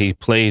guy, he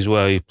plays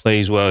well, he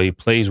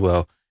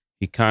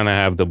kind of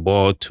have the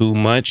ball too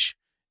much.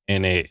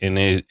 And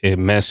it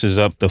messes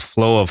up the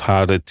flow of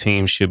how the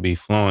team should be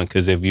flowing.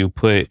 Because if you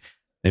put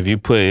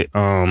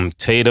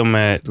Tatum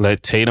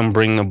let Tatum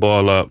bring the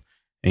ball up,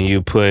 and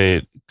you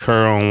put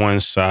Kerr on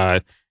one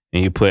side,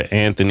 and you put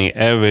Anthony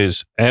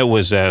Edwards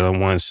on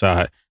one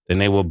side, then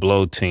they will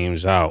blow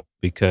teams out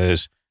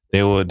because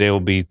they will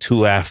be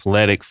too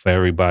athletic for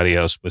everybody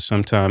else. But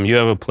sometimes you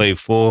ever play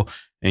full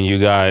and you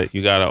got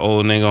an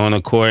old nigga on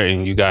the court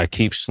and you got to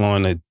keep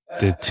slowing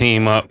the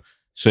team up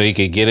so he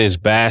could get his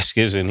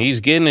baskets, and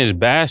he's getting his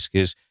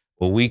baskets,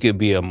 but we could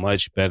be a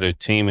much better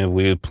team if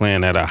we were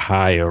playing at a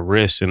higher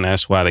risk, and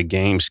that's why the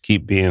games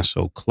keep being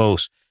so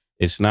close.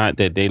 It's not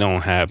that they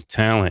don't have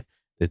talent.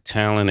 The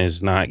talent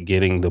is not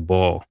getting the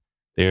ball.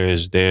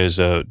 There's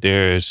a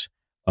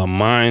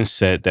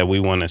mindset that we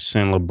want to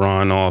send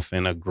LeBron off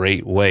in a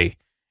great way,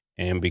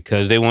 and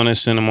because they want to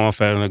send him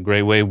off in a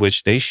great way,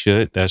 which they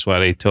should, that's why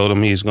they told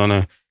him he's going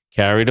to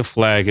carry the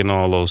flag and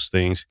all those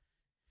things.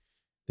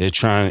 They're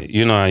trying,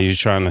 you know how you're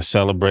trying to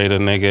celebrate a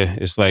nigga?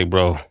 It's like,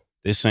 bro,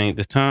 this ain't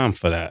the time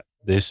for that.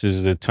 This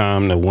is the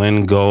time to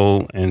win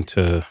gold and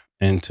to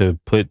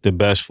put the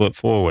best foot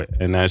forward.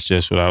 And that's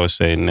just what I was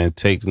saying. It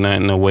takes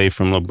nothing away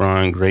from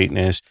LeBron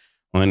greatness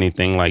or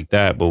anything like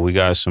that. But we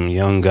got some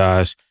young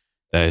guys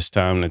that it's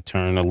time to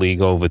turn the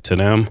league over to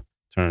them,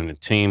 turn the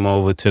team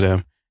over to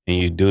them. And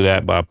you do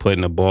that by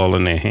putting the ball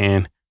in their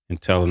hand and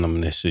telling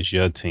them this is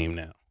your team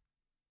now.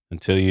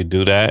 Until you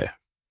do that,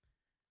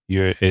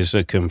 it's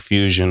a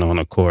confusion on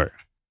the court.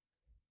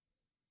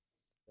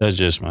 That's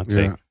just my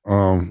take.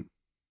 Yeah. As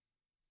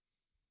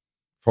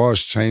far as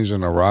changing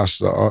the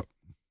roster up,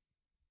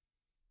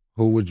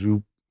 who would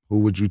you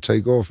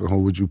take off and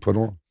who would you put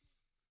on?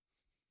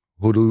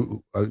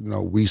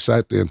 We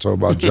sat there and talked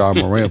about Ja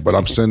Morant, but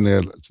I'm sitting there,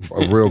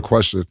 a real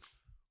question.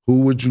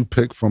 Who would you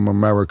pick from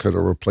America to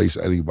replace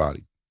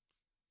anybody?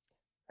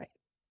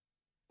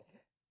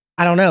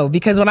 I don't know,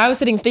 because when I was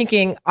sitting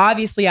thinking,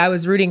 obviously I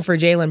was rooting for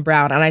Jaylen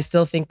Brown, and I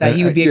still think that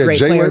he would be a great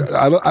player.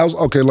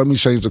 Okay, let me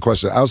change the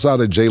question.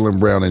 Outside of Jaylen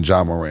Brown and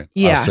Ja Morant,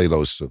 I'll say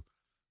those two.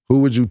 Who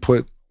would you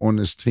put on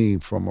this team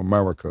from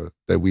America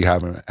that we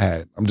haven't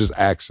had? I'm just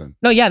asking.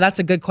 No, yeah, that's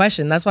a good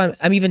question. That's why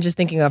I'm even just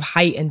thinking of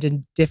height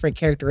and different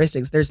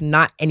characteristics. There's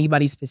not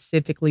anybody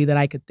specifically that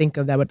I could think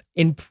of that would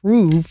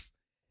improve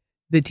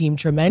the team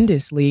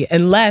tremendously,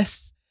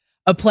 unless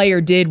a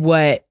player did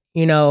what,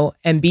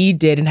 Embiid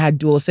did and had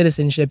dual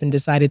citizenship and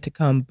decided to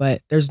come,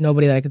 but there's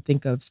nobody that I could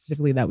think of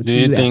specifically that would do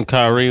that. Do you think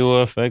Kyrie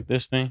will affect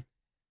this thing?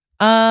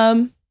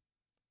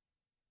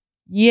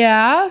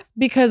 Yeah,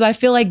 because I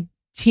feel like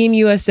Team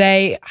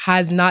USA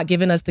has not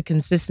given us the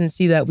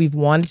consistency that we've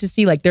wanted to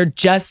see. Like, they're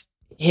just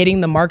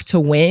hitting the mark to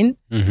win,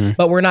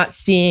 but we're not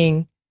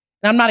seeing,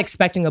 and I'm not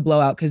expecting a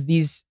blowout because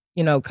these,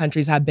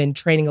 countries have been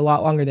training a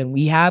lot longer than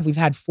we have. We've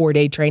had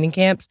 4-day training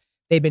camps.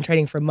 They've been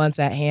training for months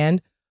at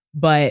hand,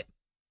 but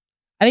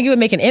I think it would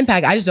make an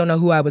impact. I just don't know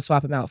who I would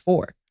swap him out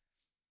for.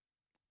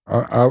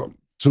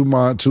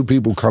 Two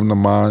people come to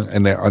mind,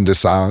 and they're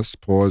undersized.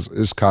 Pause.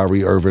 It's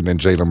Kyrie Irving and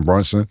Jalen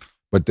Brunson,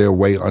 but they're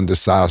way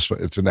undersized for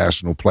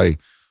international play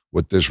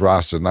with this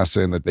roster. Not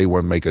saying that they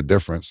wouldn't make a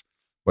difference,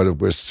 but if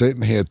we're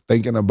sitting here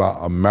thinking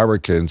about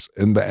Americans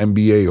in the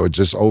NBA or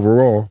just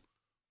overall,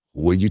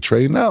 who are you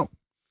trading out?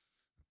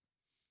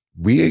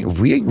 We ain't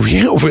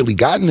really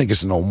got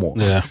niggas no more.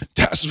 Yeah.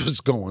 That's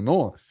what's going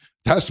on.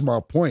 That's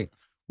my point.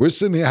 We're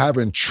sitting here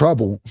having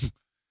trouble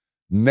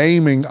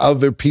naming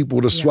other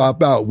people to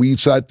swap out. We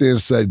sat there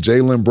and said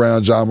Jaylen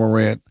Brown, John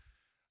Morant,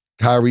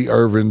 Kyrie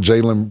Irving,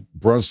 Jalen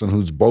Brunson,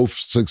 who's both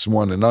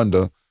 6'1" and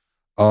under.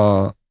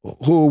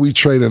 Who are we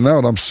trading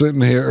out? I'm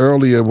sitting here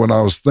earlier when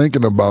I was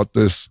thinking about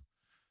this,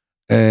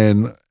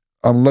 and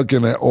I'm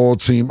looking at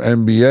all-team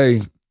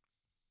NBA.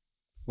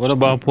 What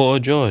about Paul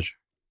George?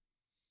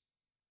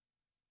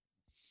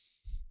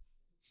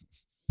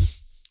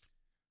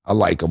 I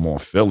like him on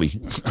Philly. You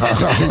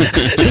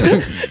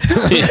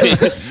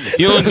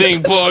don't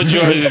think Paul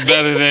George is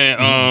better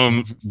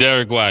than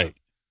Derek White?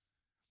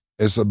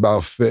 It's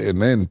about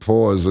fitting in.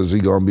 Pause. Is he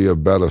going to be a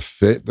better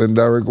fit than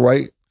Derek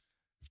White?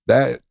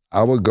 That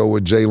I would go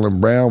with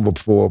Jaylen Brown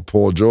before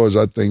Paul George.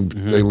 I think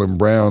Jaylen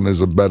Brown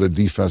is a better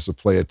defensive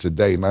player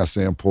today. Not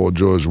saying Paul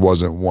George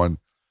wasn't one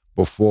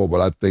before,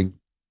 but I think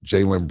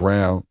Jaylen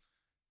Brown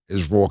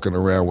is walking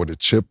around with a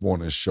chip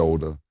on his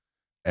shoulder,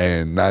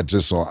 and not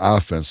just on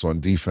offense, on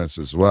defense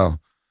as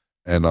well.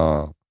 And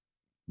I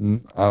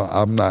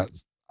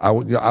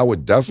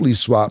would definitely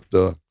swap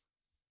the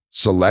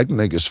select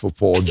niggas for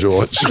Paul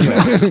George.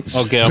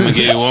 Okay, I'm gonna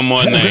give you one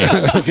more name.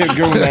 Give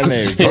him that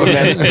name.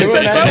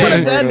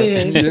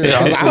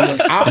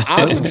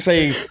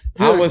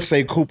 I would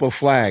say Cooper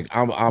Flag.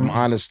 I'm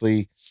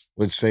honestly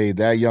would say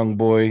that young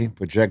boy,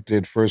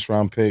 projected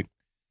first-round pick,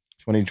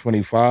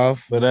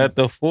 2025. But at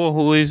the 4,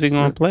 who is he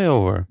gonna play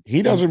over?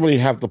 He doesn't really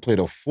have to play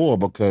the 4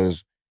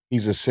 because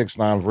he's a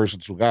 6'9"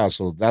 versatile guy.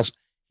 So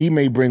he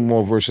may bring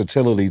more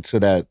versatility to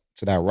that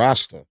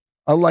roster.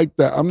 I like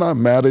that. I'm not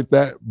mad at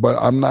that, but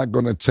I'm not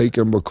going to take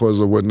him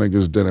because of what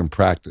niggas did in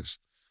practice.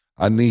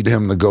 I need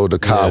him to go to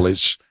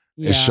college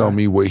and show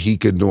me what he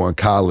can do in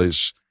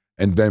college,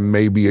 and then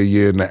maybe a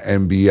year in the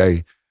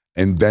NBA,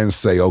 and then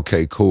say,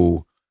 okay,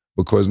 cool.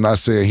 Because not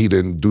saying he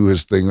didn't do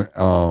his thing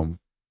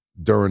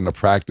during the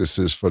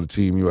practices for the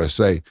Team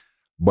USA,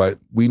 but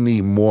we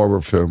need more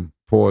of him.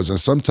 Pause. And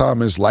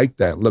sometimes it's like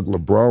that. Look,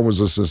 LeBron was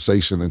a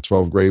sensation in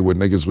 12th grade when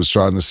niggas was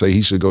trying to say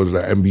he should go to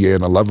the NBA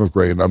in 11th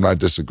grade, and I'm not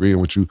disagreeing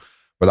with you,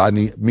 but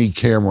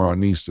Cameron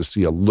needs to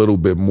see a little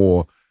bit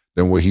more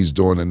than what he's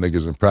doing in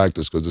niggas in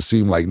practice, because it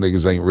seemed like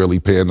niggas ain't really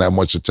paying that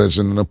much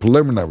attention in the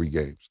preliminary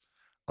games.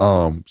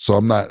 So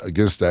I'm not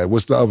against that.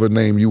 What's the other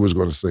name you was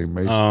going to say,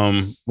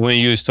 Mase? When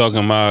you was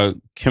talking about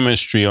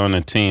chemistry on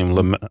the team,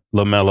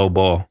 LaMelo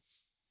Ball.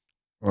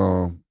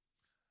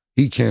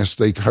 He can't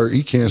stay hurt.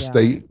 He can't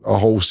stay a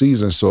whole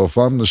season. So if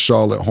I'm the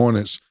Charlotte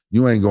Hornets,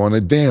 you ain't going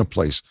a damn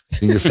place.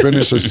 Can you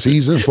finish a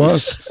season for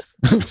us?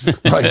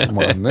 Like,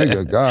 my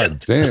nigga, god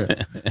damn.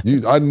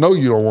 I know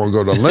you don't want to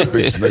go to the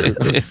Olympics,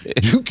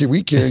 nigga.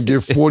 We can't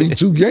get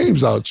 42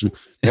 games out you.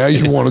 Now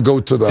you want to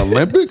go to the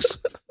Olympics?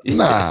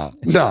 Nah.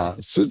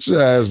 Sit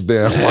your ass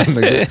down, my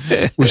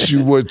nigga. Wish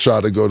you would try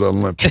to go to the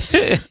Olympics.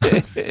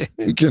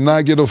 We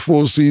cannot get a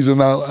full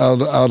season out of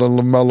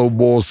LaMelo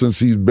Ball since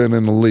he's been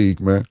in the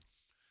league, man.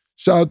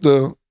 Shout out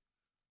to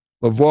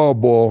LeVar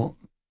Ball.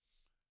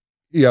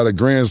 He had a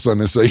grandson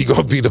that said he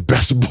gonna be the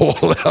best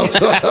baller ever.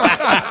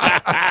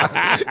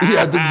 He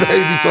had the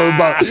baby talking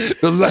about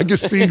the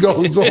legacy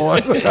goes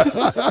on.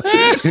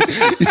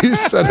 He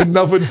said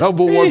another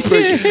 #1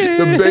 pick.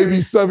 The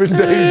baby's 7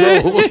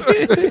 days old.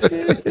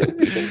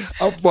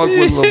 I fuck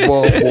with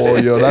LeVar Ball,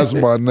 yo. That's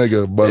my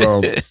nigga. But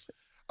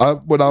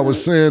what I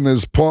was saying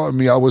is, pardon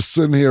me, I was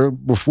sitting here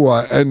before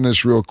I end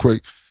this real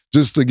quick,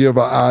 just to give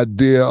an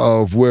idea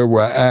of where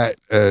we're at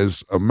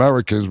as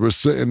Americans. We're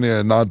sitting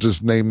there, and I'll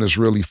just name this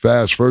really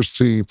fast. First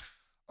team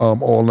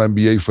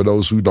All-NBA, for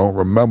those who don't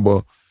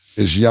remember,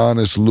 is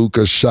Giannis,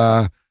 Luka,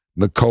 Shai,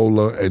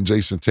 Nikola, and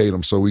Jason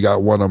Tatum. So we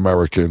got one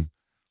American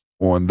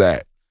on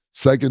that.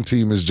 Second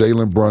team is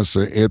Jalen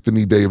Brunson,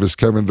 Anthony Davis,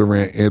 Kevin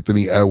Durant,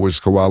 Anthony Edwards,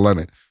 Kawhi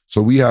Leonard.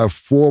 So we have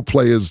 4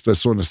 players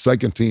that's on the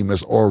second team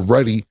that's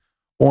already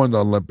on the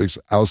Olympics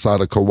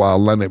outside of Kawhi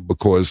Leonard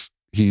because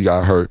he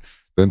got hurt.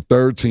 Then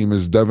third team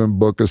is Devin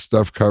Booker,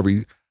 Steph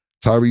Curry,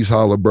 Tyrese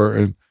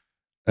Halliburton,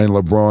 and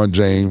LeBron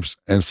James,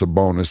 and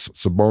Sabonis.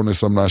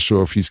 Sabonis, I'm not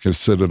sure if he's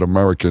considered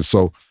American.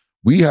 So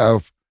we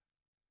have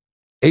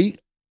 8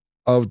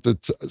 of the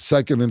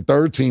second and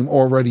third team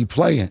already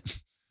playing.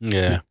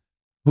 Yeah.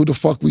 Who the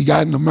fuck we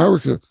got in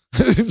America?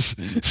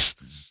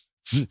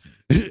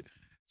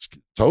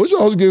 Told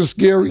y'all it's getting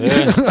scary.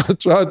 Yeah. I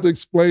tried to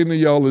explain to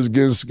y'all it's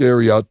getting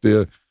scary out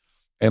there.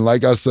 And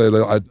like I said,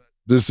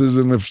 this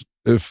isn't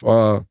if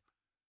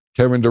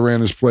Kevin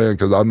Durant is playing,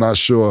 because I'm not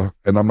sure,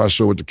 and I'm not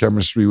sure what the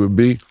chemistry would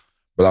be,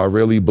 but I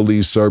really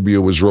believe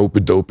Serbia was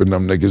rope-a-doping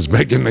them niggas,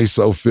 making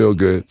themselves feel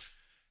good.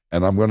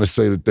 And I'm going to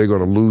say that they're going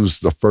to lose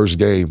the first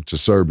game to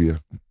Serbia.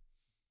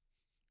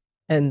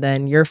 And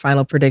then your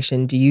final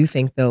prediction, do you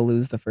think they'll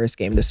lose the first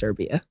game to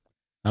Serbia?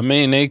 I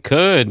mean, they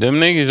could. Them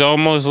niggas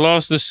almost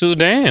lost to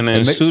Sudan,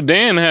 and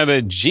Sudan had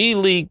a G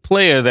League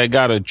player that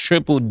got a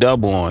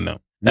triple-double on them.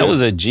 That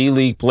was a G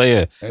League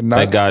player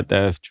that got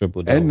that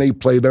triple-double. And they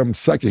played them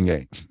second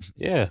game.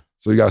 Yeah.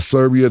 So you got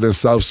Serbia, then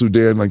South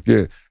Sudan, like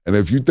that. And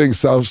if you think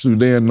South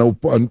Sudan, no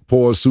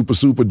poor, super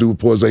duper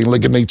pours, ain't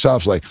licking their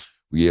chops, like,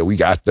 yeah, we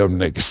got them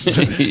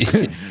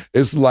niggas.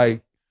 It's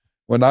like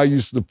when I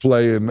used to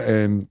play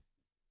and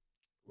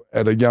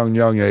at a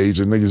young age,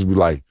 and niggas be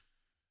like,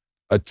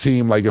 a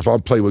team, like if I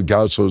play with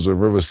Gauchos and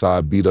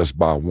Riverside beat us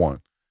by 1,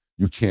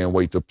 you can't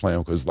wait to play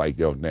them because like,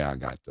 yo, now I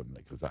got them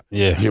niggas.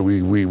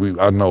 We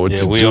I know what to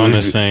do. We on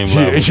the same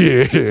level.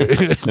 Yeah.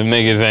 Them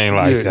niggas ain't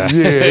like that.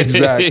 Yeah,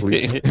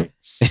 exactly.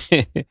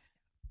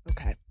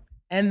 Okay.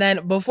 And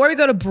then before we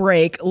go to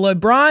break,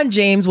 LeBron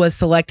James was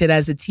selected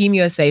as the Team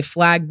USA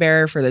flag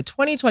bearer for the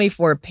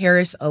 2024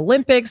 Paris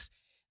Olympics.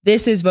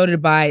 This is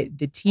voted by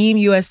the Team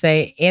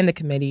USA and the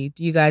committee.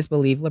 Do you guys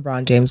believe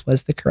LeBron James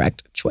was the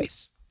correct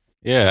choice?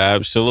 Yeah,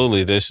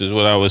 absolutely. This is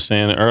what I was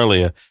saying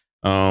earlier.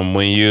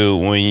 When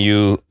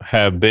you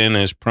have been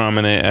as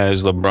prominent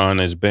as LeBron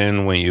has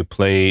been, when you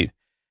played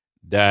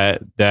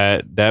that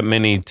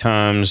many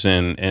times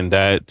and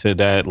that to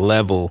that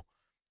level,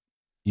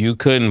 you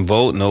couldn't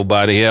vote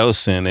nobody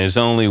else in. There's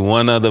only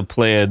one other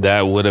player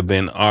that would have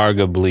been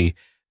arguably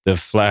the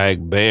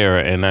flag bearer.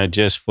 And I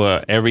just,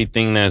 for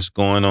everything that's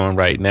going on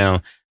right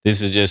now,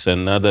 this is just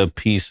another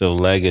piece of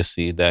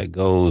legacy that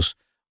goes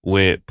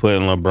with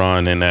putting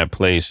LeBron in that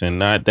place. And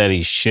not that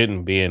he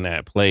shouldn't be in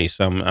that place.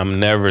 I'm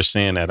never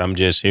saying that. I'm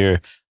just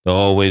here to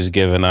always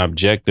give an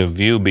objective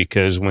view,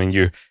 because when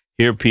you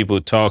hear people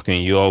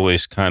talking, you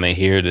always kind of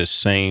hear the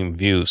same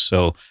view.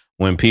 So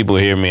when people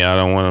hear me, I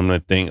don't want them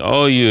to think,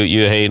 oh,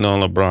 you're hating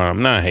on LeBron.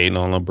 I'm not hating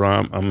on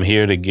LeBron. I'm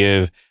here to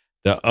give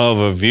the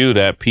other view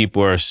that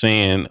people are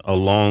saying,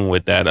 along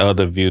with that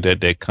other view that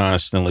they're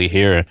constantly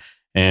hearing.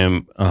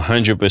 And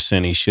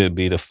 100% he should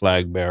be the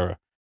flag bearer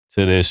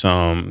to this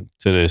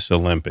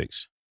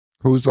Olympics.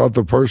 Who's the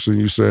other person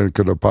you said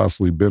could have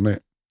possibly been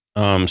it?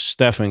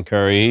 Stephen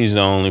Curry. He's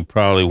the only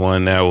probably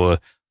one that will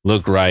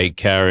look right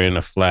carrying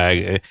a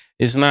flag.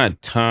 It's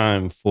not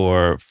time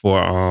for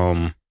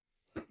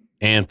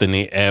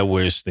Anthony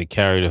Edwards to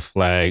carry the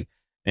flag,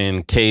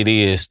 and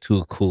KD is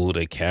too cool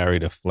to carry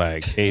the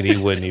flag.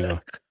 KD wouldn't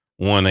even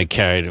want to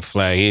carry the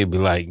flag. He'd be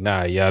like,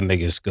 nah, y'all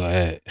niggas go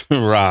ahead,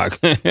 rock.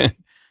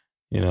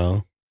 You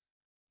know?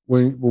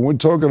 When we're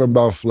talking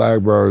about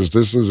flag bearers,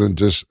 this isn't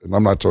just, and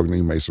I'm not talking to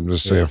you, Mase, I'm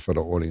just saying for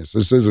the audience,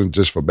 this isn't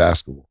just for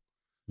basketball.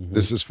 Mm-hmm.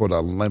 This is for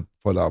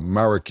the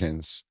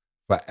Americans,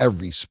 for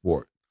every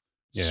sport.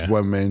 Yeah.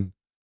 Swimming,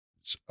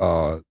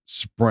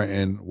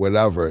 sprinting,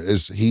 whatever.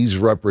 He's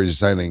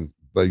representing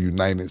the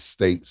United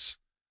States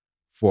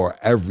for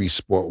every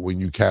sport when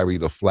you carry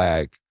the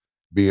flag,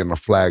 being a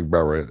flag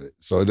bearer.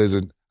 So it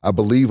isn't, I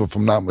believe, if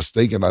I'm not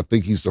mistaken, I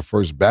think he's the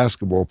first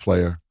basketball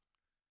player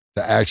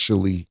to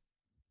actually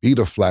be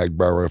the flag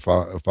bearer, if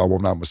I will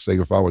not mistake,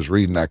 if I was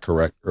reading that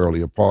correct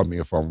earlier. Pardon me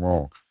if I'm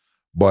wrong.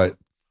 But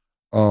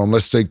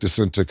let's take this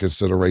into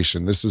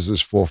consideration. This is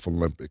his 4th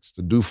Olympics.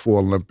 To do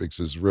 4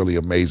 Olympics is really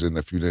amazing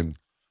if you didn't,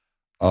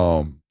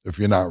 if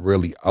you're not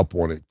really up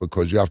on it,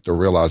 because you have to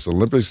realize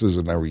Olympics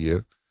isn't every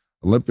year.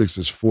 Olympics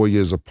is 4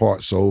 years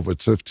apart, so over a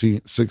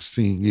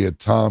 16-year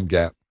time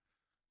gap,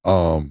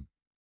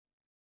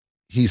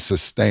 he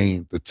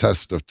sustained the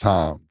test of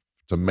time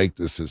to make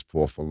this his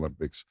 4th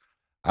Olympics.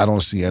 I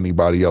don't see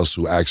anybody else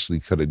who actually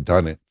could have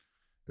done it.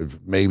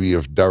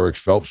 If Derek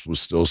Phelps was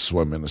still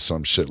swimming or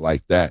some shit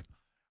like that.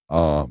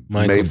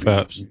 Michael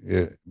Phelps.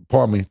 Yeah,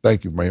 pardon me.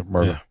 Thank you,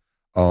 Murder.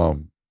 Yeah.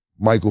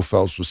 Michael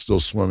Phelps was still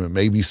swimming.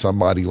 Maybe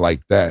somebody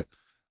like that.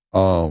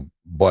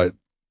 But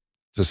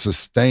to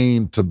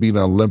sustain to be in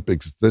the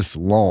Olympics this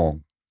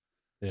long,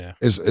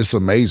 it's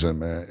amazing,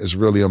 man. It's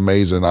really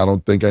amazing. I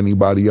don't think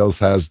anybody else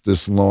has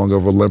this long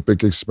of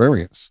Olympic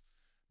experience,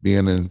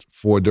 being in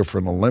 4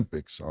 different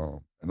Olympics.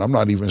 And I'm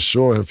not even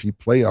sure if he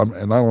played,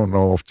 and I don't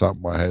know off the top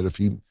of my head if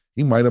he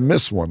might have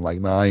missed one.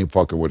 Like, nah, I ain't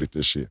fucking with it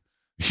this year.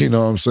 You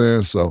know what I'm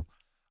saying? So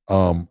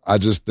I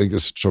just think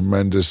it's a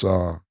tremendous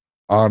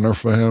honor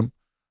for him,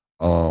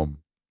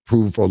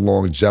 proof of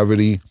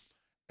longevity,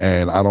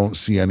 and I don't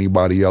see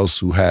anybody else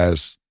who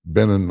has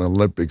been in the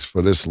Olympics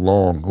for this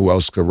long who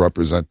else could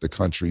represent the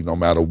country, no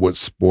matter what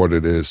sport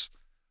it is,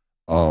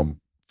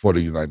 for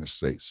the United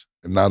States.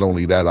 And not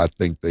only that, I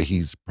think that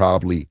he's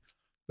probably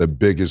the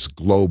biggest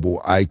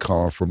global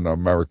icon from the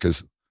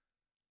Americas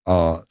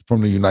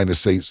from the United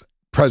States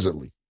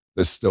presently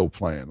that's still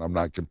playing. I'm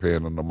not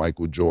comparing them to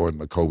Michael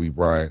Jordan or Kobe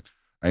Bryant,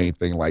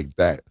 anything like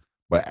that.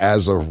 But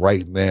as of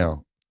right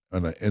now,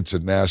 in an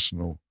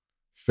international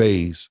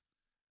phase,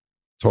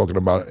 talking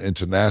about it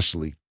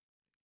internationally,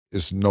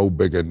 it's no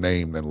bigger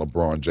name than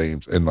LeBron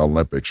James in the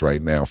Olympics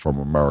right now from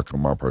America,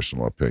 in my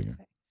personal opinion.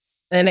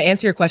 And to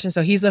answer your question,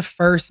 so he's the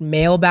first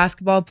male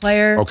basketball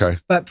player. Okay.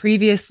 But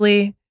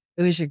previously,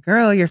 it was your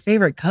girl, your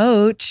favorite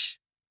coach.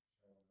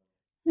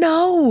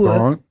 No.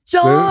 Dawn?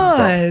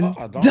 Dawn.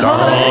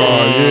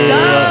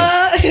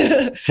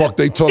 Yeah. Fuck,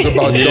 they talk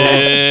about Dawn.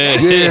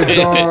 Yeah,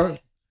 Dawn.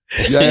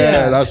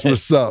 Yeah, that's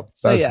what's up.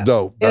 That's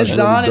dope. It was That's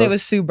Dawn really and dope. it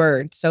was Sue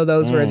Bird. So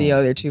those were the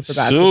other two for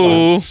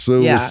basketball.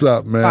 Sue, what's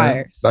up, man?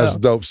 Fire, That's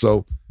dope.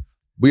 So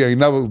we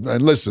ain't never,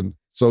 and listen,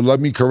 so let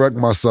me correct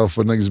myself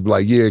for niggas be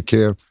like, yeah,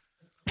 Kim,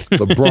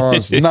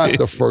 LeBron's not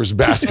the first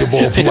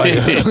basketball player.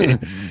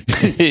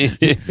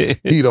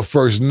 He the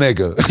first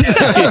nigga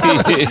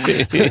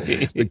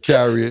to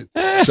carry it.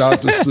 Shout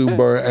out to Sue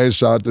Bird and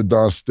shout out to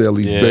Don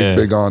Staley.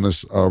 Big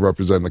honors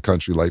representing the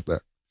country like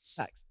that.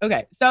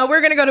 Okay, so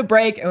we're going to go to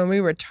break, and when we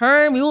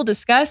return, we will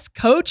discuss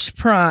Coach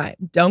Prime.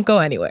 Don't go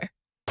anywhere.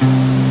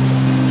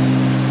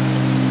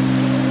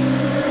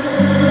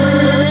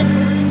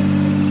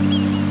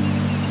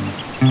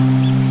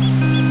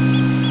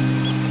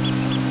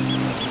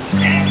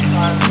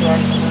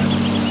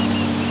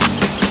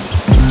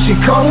 She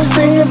called this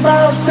thing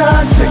about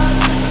toxic.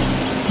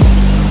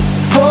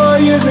 4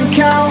 years and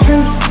counting.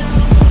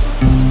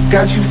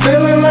 Got you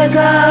feeling like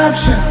an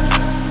option.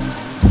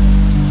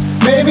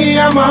 Maybe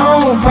I'm my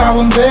own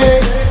problem,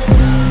 babe.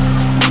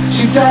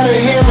 She tired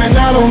of hearing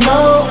I don't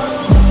know.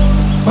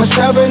 What's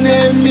stubborn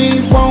in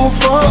me won't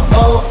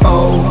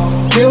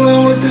fall.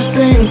 Dealing with this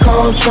thing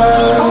called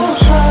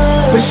trust.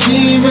 But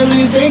she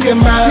really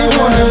thinking about it. She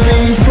wanna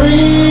be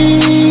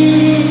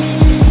free.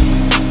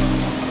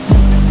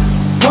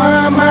 Why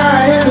am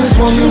I in this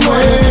woman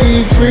wanna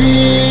be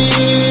free?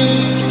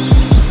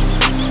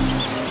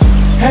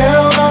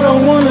 Hell, I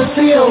don't wanna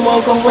see her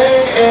walk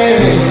away.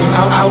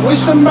 I wish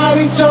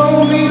somebody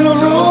told me the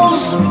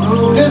rules.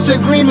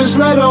 Disagreements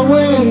let her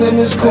win, and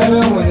it's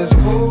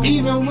cool.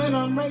 Even when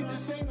I'm right,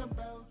 this ain't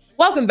about you.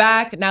 Welcome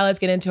back. Now let's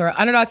get into our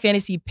Underdog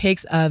Fantasy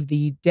picks of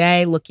the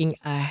day. Looking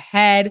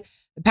ahead,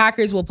 the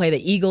Packers will play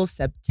the Eagles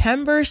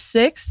September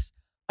 6th.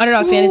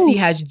 Underdog Fantasy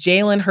has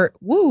Jalen Hurts.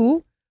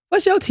 Woo.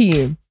 What's your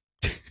team?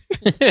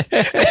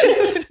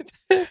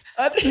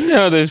 You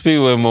know, there's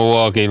people in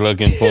Milwaukee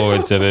looking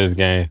forward to this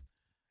game.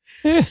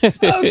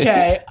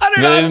 Okay. But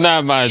it's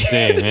not my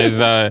team. It's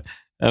not.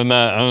 I'm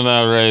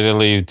not ready to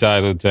leave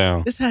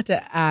Titletown. Just had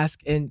to ask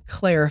and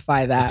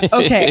clarify that.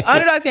 Okay.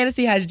 Underdog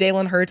Fantasy has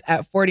Jalen Hurts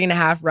at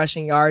 40.5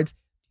 rushing yards. Do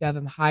you have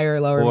him higher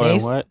or lower,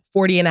 Mase?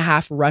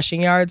 40.5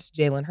 rushing yards.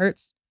 Jalen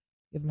Hurts.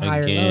 You have him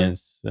higher or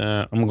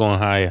lower? I'm going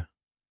higher.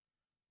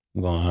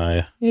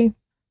 Okay.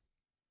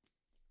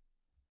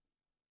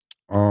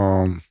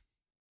 I'm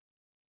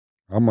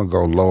gonna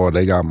go lower.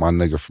 They got my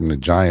nigga from the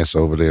Giants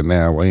over there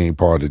now. We ain't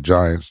part of the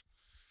Giants.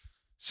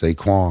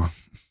 Saquon.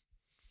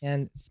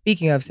 And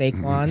speaking of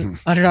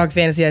Saquon, Underdog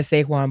Fantasy has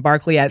Saquon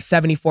Barkley at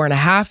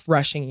 74.5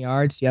 rushing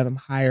yards. Do you have him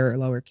higher or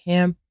lower,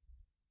 Cam?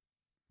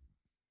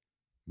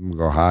 I'm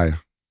gonna go higher.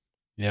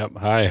 Yep,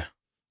 higher.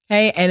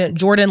 Okay, and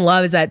Jordan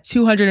Love is at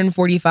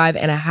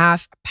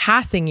 245.5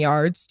 passing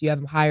yards. Do you have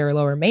him higher or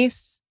lower,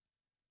 Mase?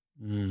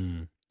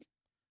 I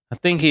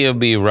think he'll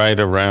be right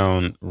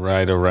around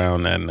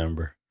that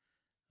number.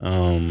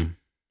 I'm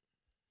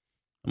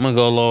gonna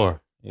go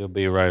lower. He'll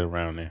be right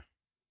around there.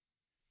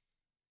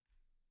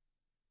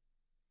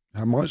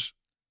 How much?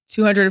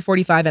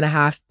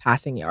 245.5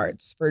 passing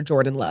yards for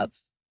Jordan Love.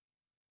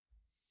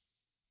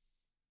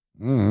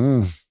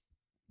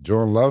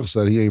 Jordan Love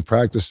said he ain't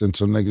practicing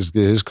until niggas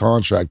get his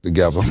contract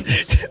together.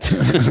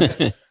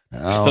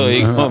 So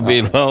he gonna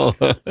be low.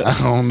 I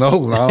don't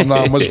know. I don't know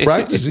how much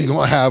practice he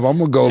gonna have. I'm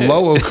gonna go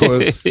lower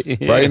because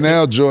right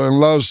now Jordan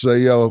Love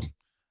say, yo,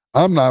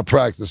 I'm not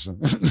practicing.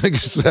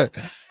 Niggas said,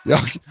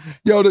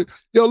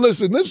 yo,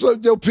 listen,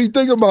 Pete,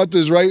 think about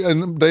this, right?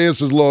 And the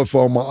answer's low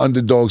for all my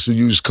underdogs who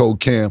use code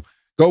CAM.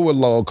 Go with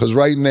low, because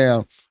right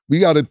now we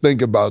got to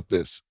think about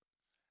this.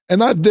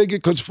 And I dig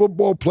it because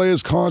football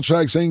players'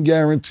 contracts ain't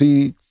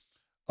guaranteed.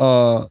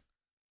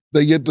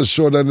 They get the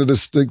short end of the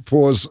stick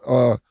pause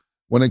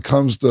when it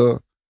comes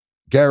to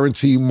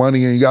guaranteed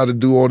money, and you got to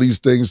do all these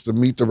things to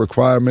meet the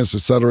requirements,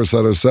 et cetera, et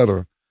cetera, et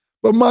cetera.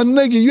 But my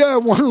nigga, you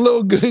have one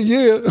little good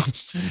year.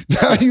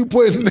 Now you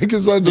putting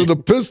niggas under the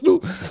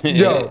pistol.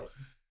 Yo,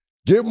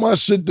 get my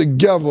shit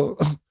together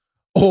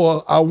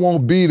or I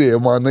won't be there,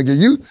 my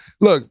nigga.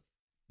 Look,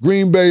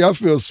 Green Bay, I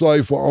feel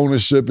sorry for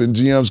ownership and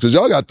GMs because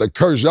y'all got the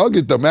curse. Y'all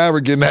get them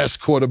arrogant-ass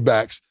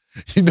quarterbacks.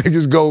 You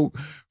niggas go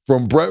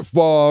from Brett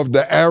Favre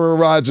to Aaron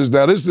Rodgers.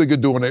 Now this nigga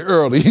doing it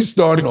early. He's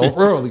starting off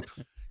early.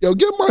 Yo,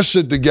 get my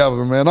shit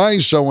together, man. I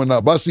ain't showing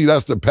up. I see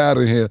that's the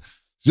pattern here.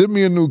 Give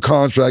me a new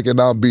contract and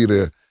I'll be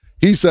there.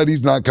 He said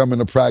he's not coming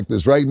to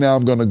practice. Right now,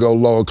 I'm going to go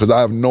lower because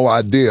I have no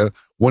idea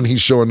when he's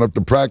showing up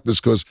to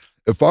practice because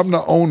if I'm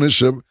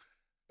ownership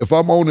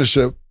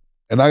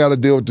and I got to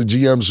deal with the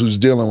GMs who's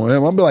dealing with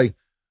him, I'm be like,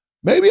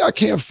 maybe I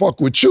can't fuck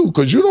with you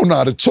because you don't know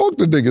how to talk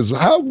to niggas.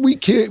 How we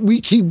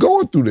keep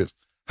going through this?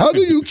 How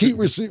do you keep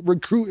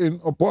recruiting,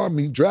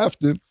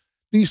 drafting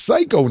these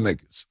psycho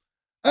niggas?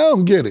 I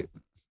don't get it.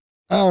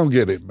 I don't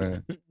get it,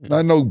 man.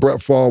 I know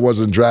Brett Favre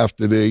wasn't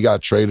drafted there. He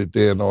got traded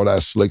there and all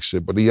that slick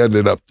shit, but he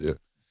ended up there.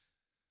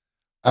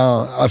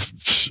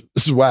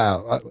 It's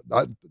wild.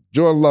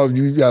 Jordan Love,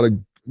 you got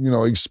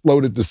to,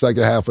 exploded the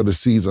second half of the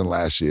season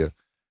last year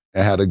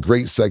and had a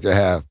great second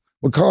half.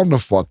 But calm the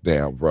fuck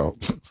down, bro.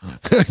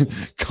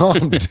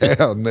 Calm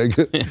down,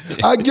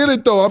 nigga. I get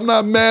it, though. I'm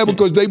not mad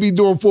because they be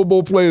doing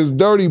football players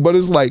dirty, but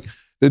it's like,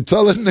 to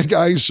tell a nigga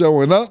I ain't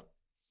showing up,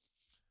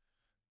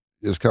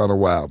 it's kind of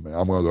wild, man.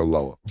 I'm going to go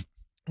lower.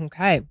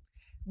 Okay.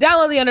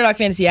 Download the Underdog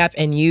Fantasy app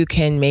and you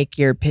can make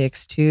your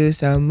picks too.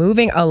 So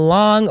moving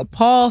along,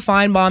 Paul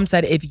Feinbaum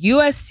said if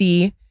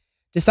USC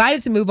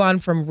decided to move on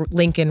from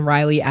Lincoln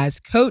Riley as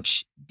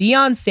coach,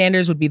 Deion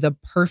Sanders would be the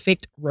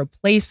perfect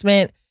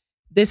replacement.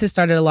 This has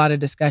started a lot of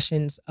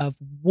discussions of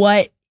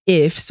what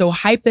if. So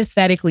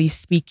hypothetically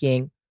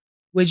speaking,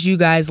 would you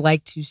guys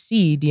like to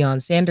see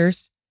Deion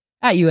Sanders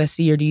at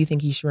USC or do you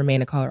think he should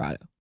remain at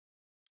Colorado?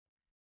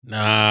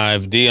 Nah,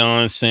 if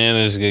Deion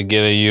Sanders could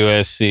get a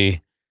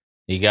USC,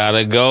 he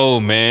gotta go,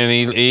 man.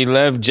 He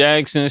left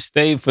Jackson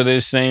State for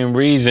this same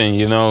reason.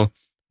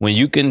 When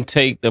you can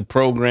take the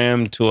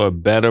program to a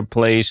better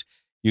place,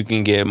 you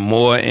can get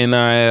more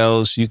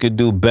NILs, you could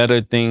do better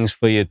things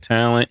for your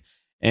talent.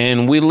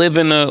 And we live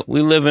in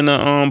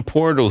a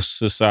portal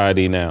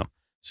society now.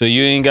 So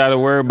you ain't gotta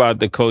worry about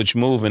the coach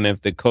moving.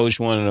 If the coach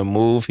wanted to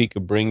move, he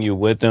could bring you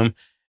with him.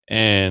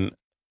 And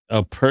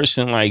a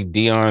person like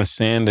Deion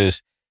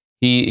Sanders,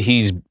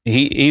 he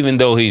even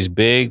though he's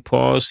big,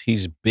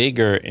 he's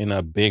bigger in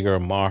a bigger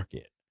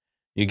market.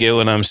 You get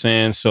what I'm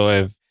saying? So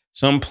if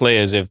some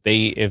players, if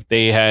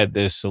they had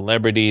the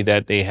celebrity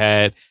that they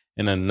had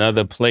in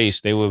another place,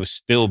 they would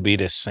still be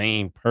the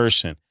same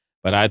person.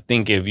 But I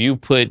think if you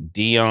put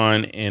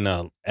Deion in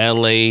a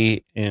LA,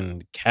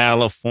 in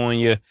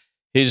California,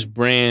 his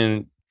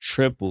brand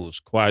triples,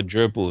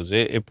 quadruples.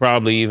 It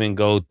probably even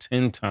go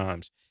 10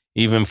 times,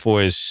 even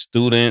for his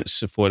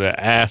students, for the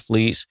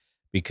athletes.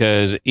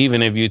 Because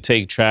even if you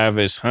take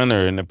Travis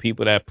Hunter and the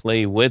people that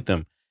play with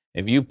him,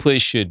 if you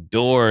put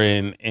Shador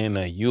in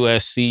a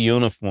USC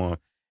uniform,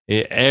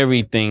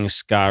 everything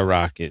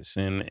skyrockets,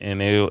 and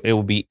it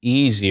will be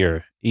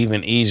even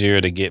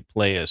easier to get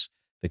players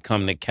to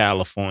come to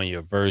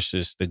California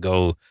versus to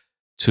go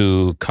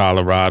to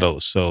Colorado.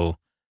 So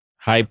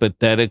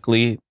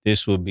hypothetically,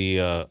 this would be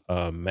a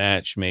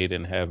match made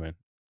in heaven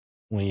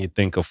when you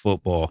think of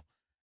football,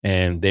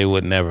 and they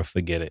would never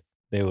forget it.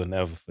 They would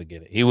never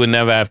forget it. He would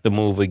never have to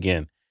move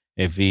again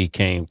if he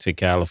came to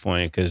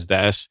California because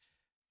that's,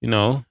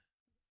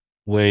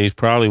 where he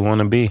probably want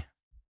to be.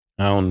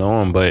 I don't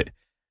know him, but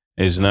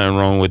there's nothing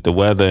wrong with the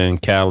weather in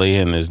Cali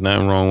and there's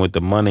nothing wrong with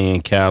the money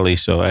in Cali.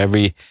 So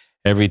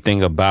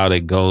everything about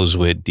it goes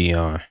with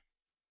Deion.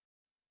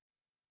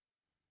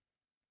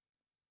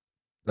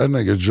 That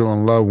nigga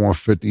Jordan Love won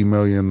 $50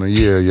 million a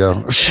year, yo.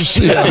 That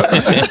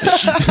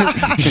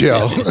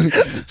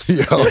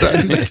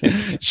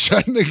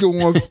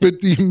nigga won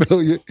 $50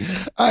 million.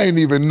 I ain't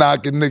even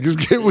knocking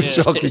niggas. Get what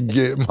y'all can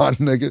get, my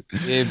nigga.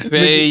 Get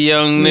paid,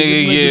 young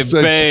nigga,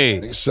 get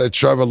paid. They said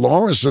Trevor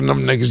Lawrence and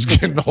them niggas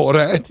getting all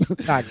that.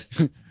 Facts.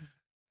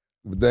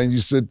 But then you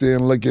sit there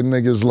and look at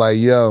niggas like,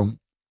 yo,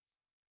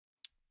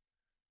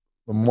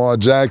 Lamar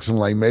Jackson,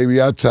 like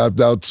maybe I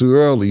tapped out too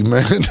early,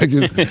 man.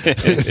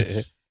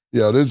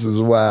 Yo, this is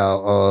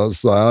wild.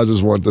 So I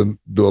just wanted to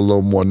do a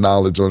little more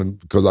knowledge on him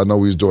because I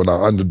know he's doing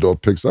our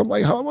underdog picks. I'm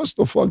like, how much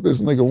the fuck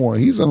this nigga want?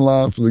 He's in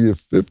line for to get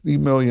 $50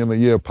 million a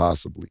year,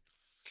 possibly.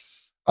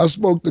 I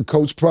spoke to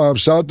Coach Prime.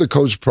 Shout out to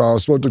Coach Prime. I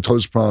spoke to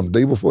Coach Prime the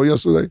day before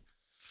yesterday.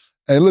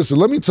 And listen,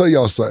 let me tell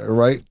y'all something,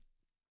 right?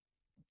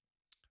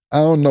 I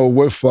don't know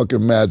what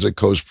fucking magic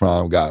Coach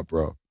Prime got,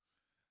 bro.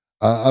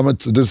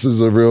 This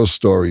is a real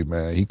story,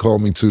 man. He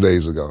called me 2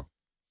 days ago.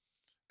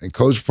 And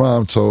Coach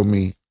Prime told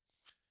me,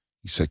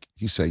 he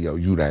said, yo,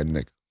 you that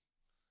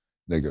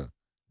nigga.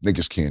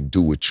 Niggas can't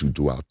do what you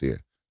do out there.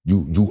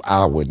 You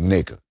our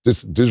nigga.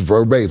 This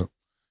verbatim.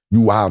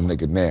 You our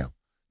nigga now.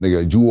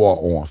 Nigga, you are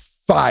on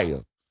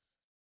fire.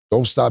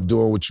 Don't stop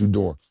doing what you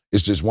doing.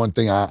 It's just one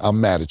thing I'm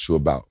mad at you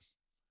about.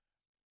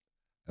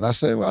 And I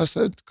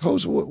said,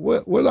 Coach,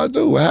 what did I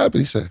do? What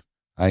happened? He said,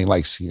 I ain't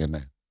like seeing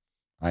that.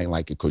 I ain't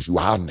like it because you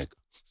our nigga.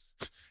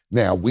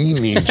 Now, we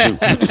need you.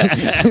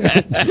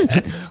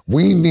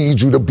 We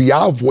need you to be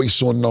our voice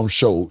on them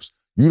shows.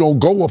 You don't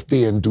go up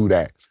there and do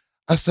that.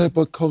 I said,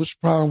 but Coach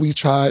Prime, we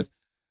tried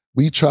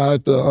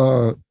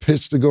to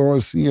pitch to go on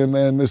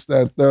CNN, this,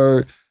 that,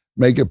 third,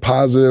 make it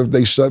positive.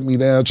 They shut me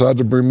down, tried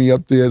to bring me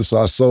up there, so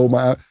I sold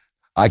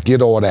I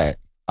get all that.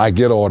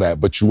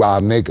 But you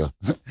our nigga,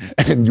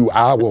 and you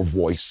our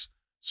voice,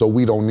 so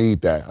we don't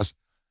need that.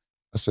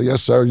 I said,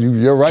 yes, sir,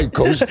 you're right,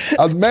 Coach.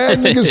 Mad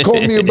niggas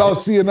called me about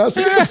CNN. I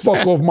said, get the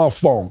fuck off my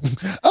phone.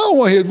 I don't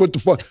want to hear what the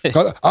fuck.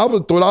 Thought I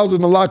was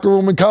in the locker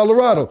room in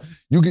Colorado.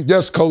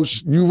 Yes,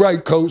 coach. You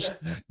right, coach.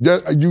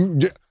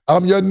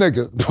 I'm your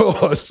nigga.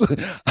 Boss.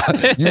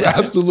 You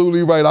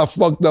absolutely right. I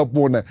fucked up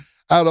on that.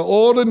 Out of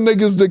all the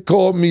niggas that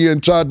called me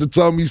and tried to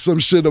tell me some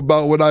shit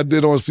about what I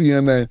did on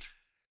CNN,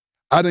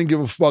 I didn't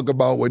give a fuck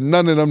about what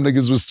none of them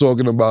niggas was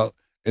talking about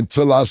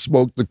until I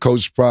spoke to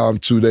Coach Prime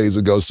 2 days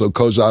ago. So,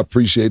 Coach, I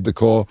appreciate the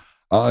call.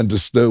 I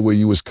understood where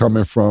you was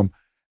coming from.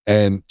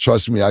 And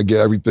trust me, I get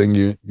everything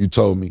you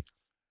told me.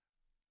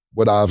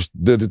 Would I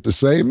did it the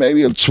same?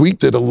 Maybe I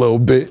tweaked it a little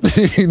bit.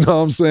 You know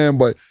what I'm saying?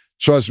 But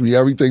trust me,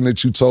 everything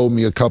that you told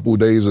me a couple of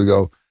days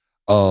ago,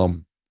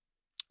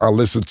 I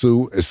listened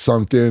to, it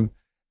sunk in,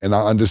 and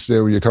I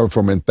understand where you're coming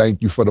from. And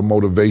thank you for the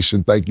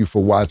motivation. Thank you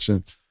for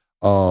watching.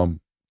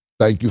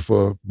 Thank you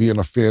for being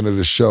a fan of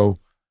the show.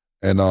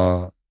 And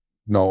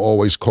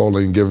always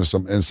calling and giving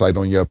some insight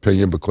on your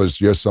opinion, because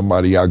you're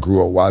somebody I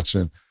grew up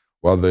watching,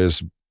 whether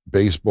it's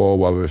baseball,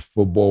 whether it's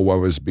football,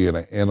 whether it's being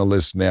an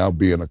analyst, now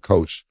being a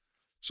coach.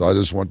 So I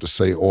just want to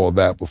say all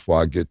that before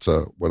I get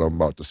to what I'm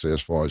about to say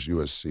as far as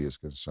USC is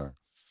concerned.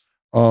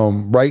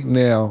 Right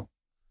now,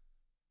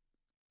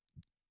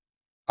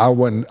 I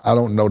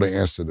don't know the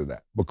answer to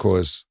that,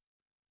 because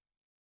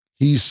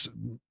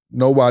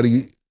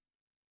nobody,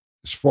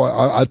 as far,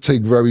 I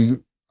take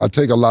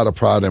a lot of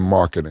pride in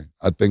marketing.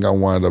 I think I'm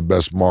one of the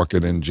best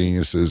marketing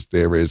geniuses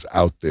there is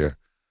out there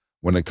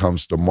when it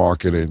comes to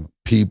marketing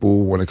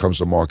people, when it comes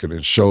to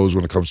marketing shows,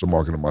 when it comes to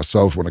marketing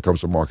myself, when it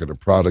comes to marketing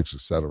products,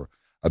 etc.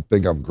 I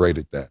think I'm great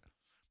at that.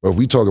 But if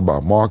we talk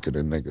about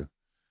marketing,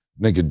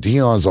 nigga,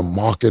 Dion's a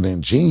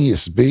marketing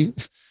genius, B.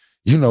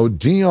 You know,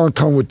 Dion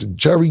come with the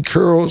Jerry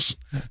curls,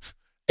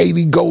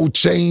 80 gold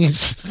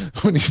chains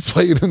when he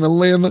played in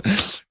Atlanta.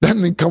 That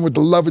nigga come with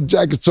the leather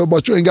jackets, talking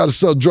about you ain't got to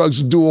sell drugs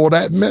to do all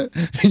that, man.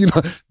 You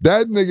know,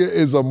 that nigga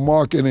is a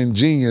marketing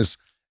genius.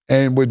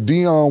 And what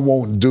Dion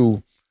won't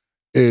do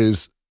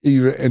is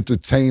even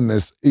entertain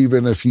this,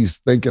 even if he's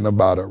thinking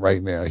about it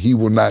right now. He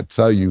will not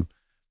tell you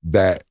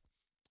that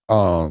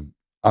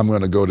I'm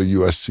going to go to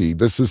USC.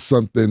 This is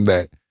something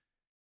that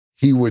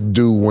he would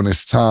do when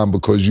it's time,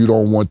 because you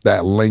don't want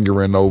that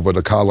lingering over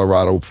the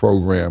Colorado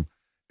program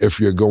if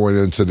you're going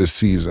into the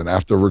season,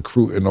 after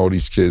recruiting all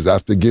these kids,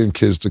 after getting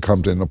kids to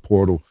come in the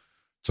portal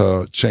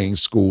to change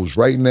schools.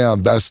 Right now,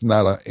 that's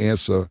not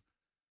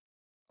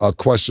a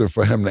question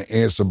for him to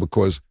answer,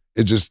 because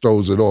it just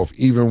throws it off.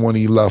 Even when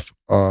he left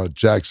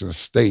Jackson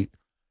State,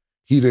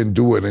 he didn't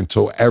do it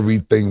until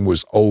everything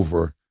was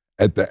over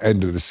at the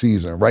end of the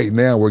season. Right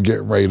now, we're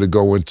getting ready to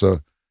go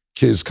into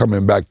kids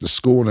coming back to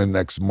school in the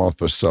next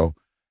month or so.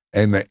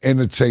 And to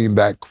entertain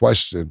that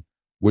question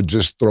would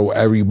just throw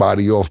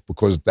everybody off,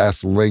 because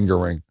that's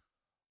lingering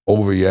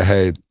over your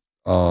head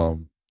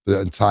the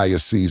entire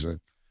season.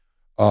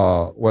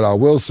 What I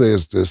will say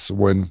is this: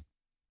 when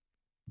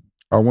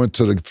I went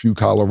to the few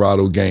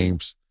Colorado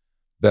games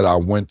that I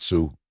went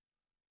to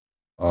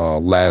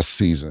last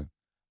season,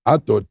 I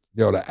thought,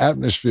 the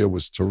atmosphere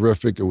was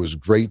terrific. It was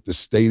great. The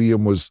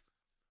stadium was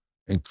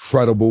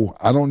incredible.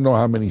 I don't know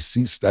how many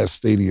seats that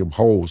stadium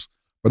holds,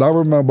 but I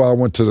remember I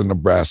went to the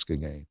Nebraska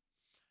game,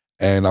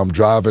 and I'm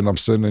driving, I'm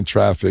sitting in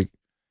traffic,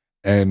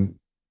 and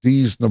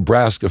these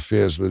Nebraska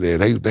fans were there.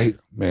 They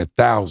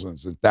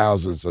thousands and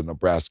thousands of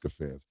Nebraska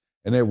fans.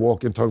 And they're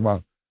walking, talking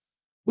about,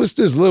 what's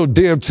this little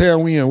damn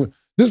town we in?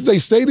 This is their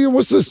stadium?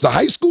 What's this, the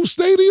high school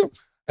stadium?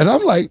 And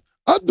I'm like,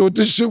 I thought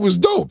this shit was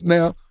dope.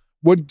 Now,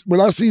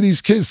 when I see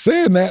these kids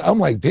saying that, I'm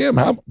like, damn,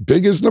 how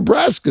big is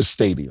Nebraska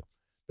stadium?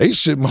 They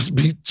shit must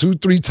be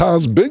 2-3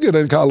 times bigger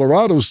than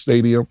Colorado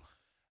stadium.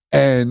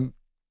 And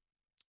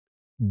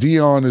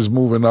Dion is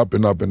moving up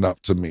and up and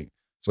up to me.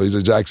 So he's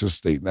at Jackson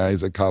State. Now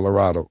he's at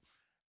Colorado.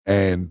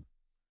 And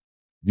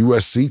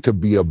USC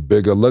could be a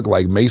bigger look.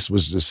 Like Mase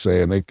was just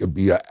saying, it could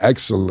be an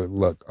excellent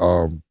look.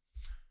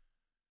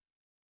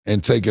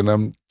 And taking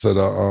them to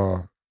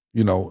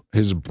the,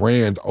 his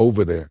brand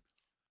over there.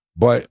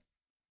 But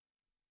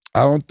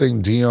I don't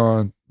think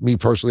Dion, me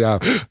personally, I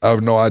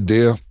have no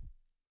idea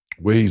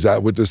where he's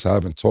at with this. I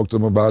haven't talked to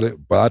him about it.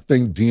 But I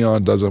think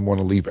Dion doesn't want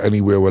to leave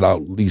anywhere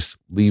without at least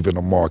leaving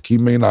a mark. He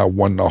may not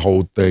won the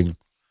whole thing.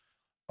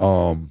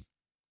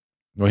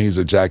 He's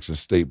at Jackson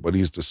State, but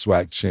he's the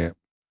SWAC champ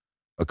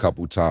a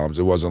couple times.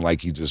 It wasn't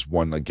like he just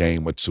won a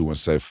game or two and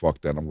said,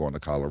 fuck that, I'm going to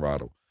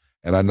Colorado.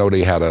 And I know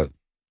they had a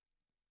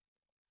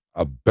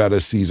better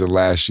season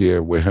last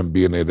year with him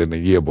being there than the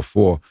year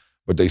before,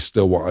 but they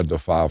still were under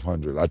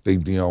 500. I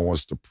think Dion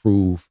wants to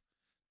prove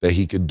that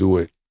he can do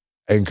it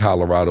in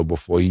Colorado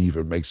before he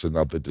even makes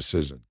another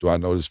decision. Do I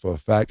know this for a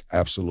fact?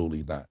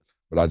 Absolutely not.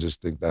 But I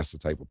just think that's the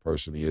type of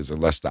person he is,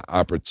 unless the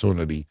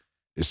opportunity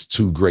is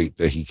too great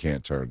that he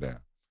can't turn down.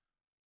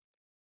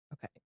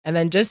 Okay. And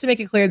then just to make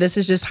it clear, this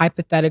is just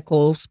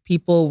hypotheticals.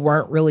 People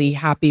weren't really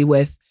happy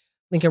with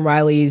Lincoln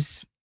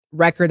Riley's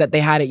record that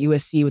they had at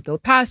USC with the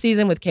past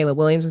season with Caleb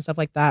Williams and stuff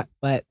like that.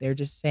 But they're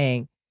just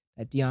saying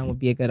that Dion would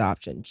be a good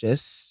option,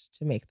 just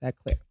to make that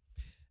clear.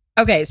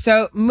 Okay,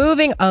 so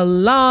moving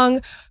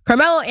along,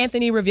 Carmelo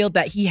Anthony revealed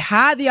that he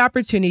had the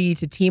opportunity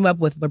to team up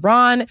with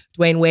LeBron,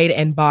 Dwayne Wade,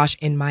 and Bosh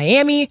in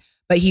Miami,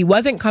 but he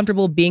wasn't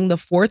comfortable being the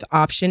fourth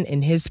option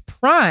in his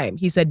prime.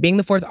 He said, being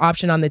the fourth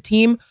option on the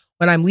team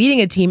when I'm leading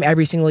a team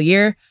every single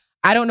year,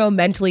 I don't know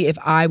mentally if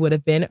I would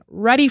have been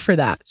ready for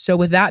that. So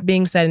with that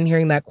being said and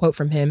hearing that quote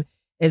from him,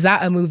 is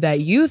that a move that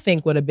you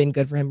think would have been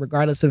good for him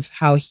regardless of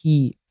how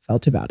he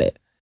felt about it?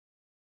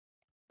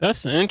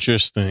 That's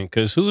interesting,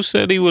 because who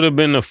said he would have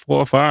been the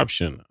fourth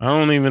option? I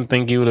don't even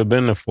think he would have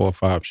been the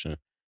fourth option.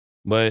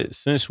 But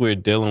since we're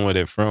dealing with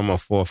it from a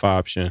fourth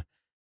option,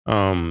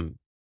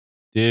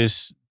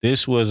 this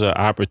was an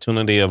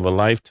opportunity of a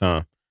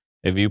lifetime.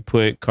 If you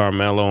put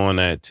Carmelo on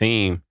that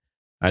team,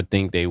 I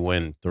think they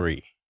win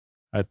 3.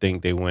 I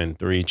think they win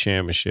 3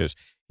 championships.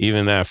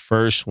 Even that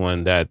first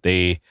one that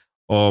they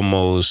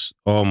almost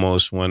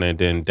won, and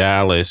then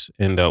Dallas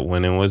ended up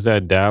winning. Was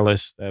that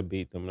Dallas that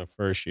beat them the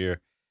first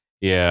year?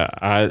 Yeah,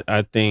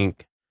 I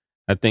think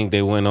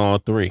they win all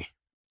 3.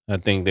 I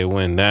think they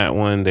win that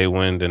one. They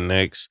win the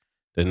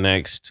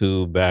next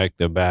 2 back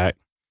to back,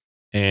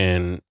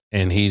 and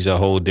he's a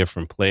whole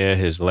different player.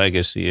 His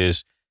legacy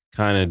is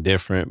kind of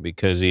different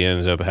because he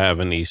ends up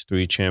having these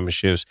 3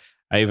 championships.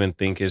 I even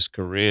think his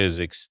career is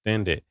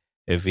extended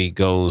if he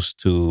goes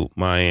to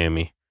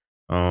Miami.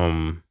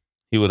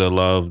 He would have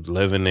loved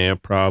living there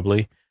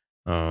probably.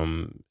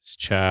 His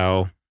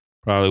child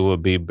probably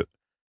would be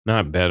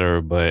not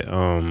better, but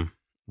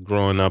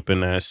growing up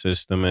in that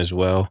system as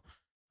well.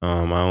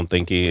 I don't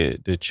think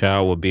the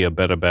child would be a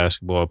better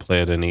basketball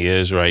player than he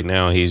is right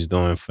now. He's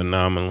doing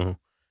phenomenal.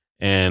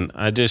 And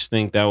I just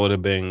think that would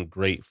have been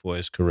great for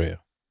his career.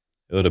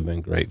 It would have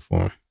been great for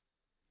him.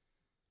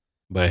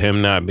 But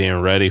him not being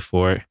ready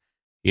for it,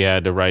 he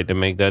had the right to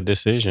make that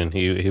decision.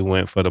 He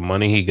went for the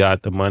money. He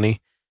got the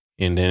money.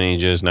 And then he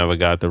just never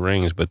got the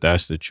rings. But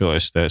that's the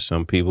choice that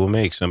some people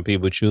make. Some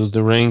people choose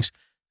the rings.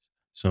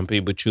 Some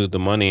people choose the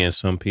money, and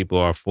some people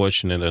are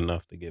fortunate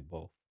enough to get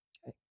both.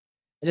 Okay.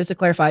 Just to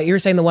clarify, you were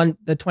saying the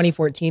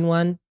 2014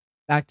 one,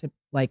 back to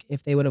like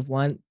if they would have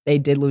won, they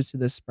did lose to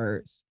the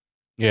Spurs.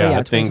 Yeah,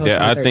 I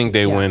think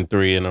they win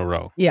 3 in a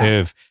row. Yeah.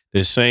 If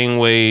the same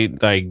way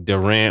like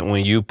Durant,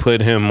 when you put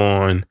him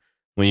on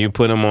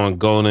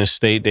Golden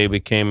State, they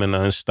became an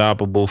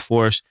unstoppable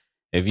force.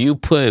 If you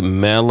put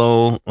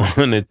Melo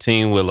on the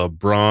team with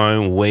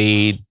LeBron,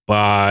 Wade,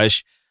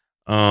 Bosh,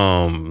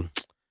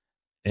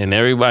 and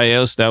everybody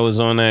else that was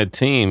on that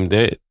team,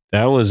 that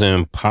was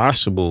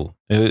impossible.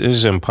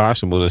 It's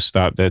impossible to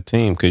stop that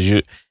team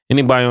because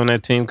anybody on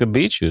that team could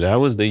beat you. That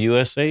was the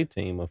USA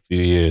team a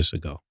few years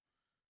ago.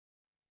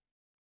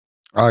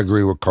 I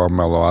agree with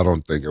Carmelo. I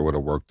don't think it would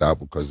have worked out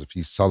because if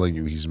he's telling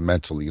you he's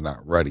mentally not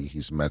ready,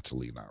 he's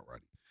mentally not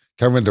ready.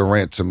 Kevin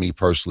Durant, to me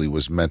personally,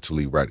 was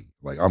mentally ready.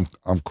 Like,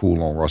 I'm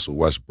cool on Russell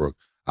Westbrook.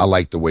 I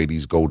like the way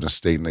these Golden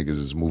State niggas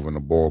is moving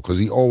the ball because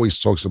he always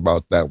talks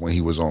about that when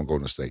he was on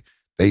Golden State.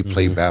 They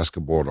play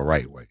basketball the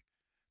right way.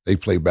 They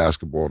play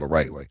basketball the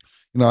right way.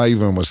 You know, I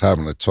even was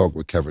having a talk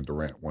with Kevin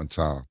Durant one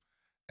time,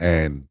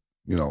 and,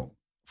 you know,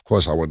 of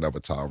course I would never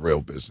tell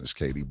real business,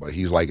 Katie, but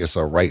he's like, it's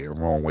a right and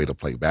wrong way to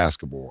play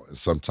basketball, and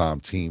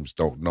sometimes teams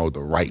don't know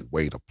the right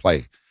way to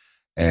play.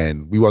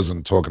 And we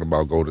wasn't talking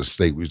about Golden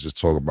State, we was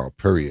just talking about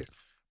period.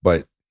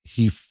 But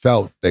he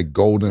felt that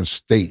Golden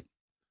State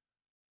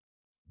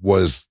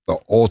was the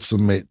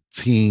ultimate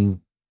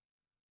team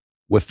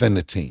within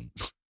the team,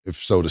 if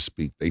so to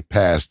speak. They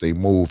passed, they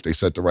moved, they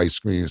set the right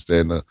screens,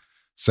 they're in the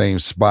same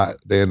spot,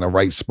 they're in the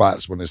right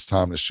spots when it's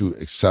time to shoot,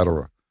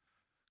 etc.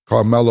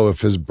 Carmelo,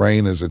 if his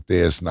brain isn't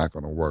there, it's not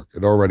going to work.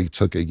 It already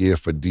took a year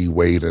for D.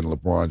 Wade and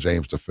LeBron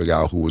James to figure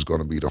out who was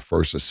going to be the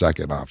first or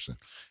second option.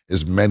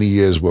 It's many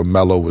years where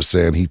Melo was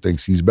saying he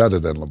thinks he's better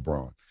than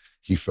LeBron.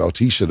 He felt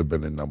he should have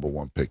been the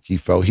 #1 pick. He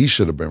felt he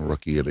should have been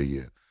Rookie of the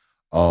Year.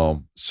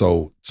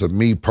 So to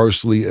me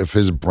personally, if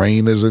his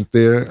brain isn't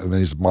there and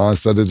his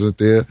mindset isn't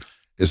there,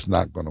 it's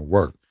not going to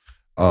work.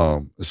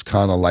 It's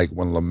kind of like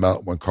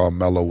when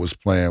Carmelo was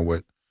playing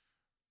with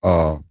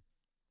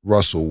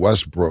Russell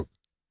Westbrook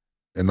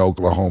in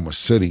Oklahoma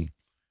City,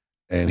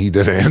 and he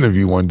did an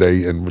interview one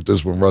day, and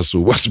this when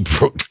Russell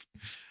Westbrook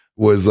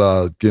was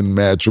getting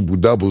mad triple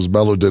doubles,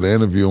 Melo did an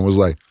interview and was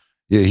like,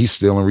 yeah, he's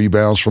stealing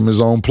rebounds from his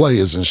own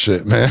players and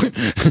shit, man.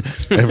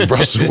 And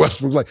Russell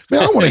Westbrook like, man,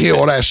 I don't want to hear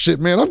all that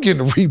shit, man. I'm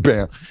getting a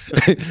rebound.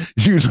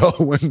 You know,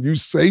 when you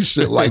say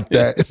shit like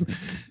that,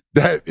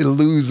 that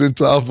alludes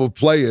into other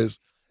players.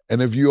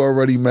 And if you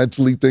already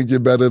mentally think you're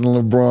better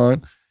than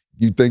LeBron,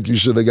 you think you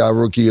should have got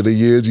Rookie of the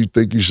Year, you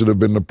think you should have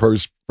been the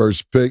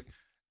first pick,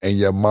 and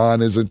your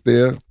mind isn't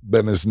there,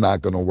 then it's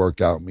not going to work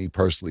out, me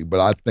personally. But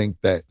I think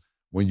that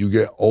when you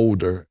get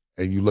older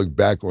and you look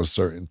back on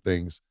certain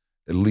things,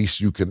 at least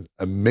you can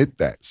admit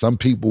that. Some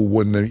people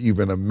wouldn't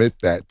even admit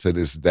that to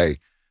this day,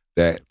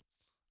 that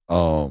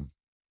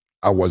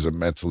I wasn't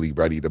mentally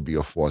ready to be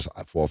a fourth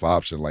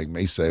option. Like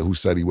Mase said, who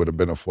said he would have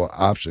been a fourth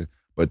option,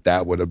 but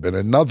that would have been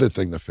another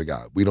thing to figure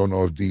out. We don't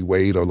know if D.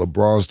 Wade or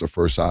LeBron's the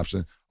first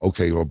option.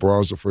 Okay,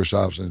 LeBron's the first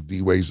option,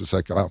 D. Wade's the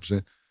second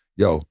option.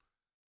 Yo,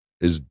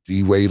 Is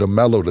D-Wade or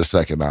Melo the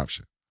second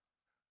option?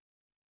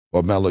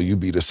 Or Melo, you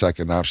be the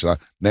second option.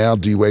 Now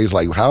D-Wade's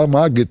like, how am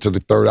I get to the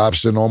third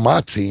option on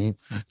my team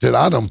that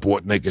I done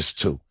bought niggas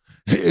to?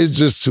 It's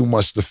just too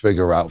much to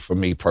figure out for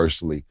me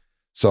personally.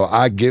 So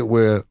I get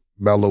where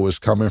Melo is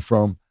coming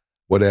from.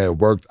 Whether it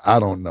worked, I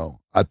don't know.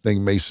 I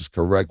think Mase is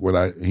correct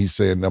when he's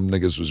saying them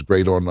niggas was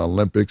great on the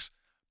Olympics,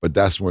 but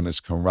that's when it's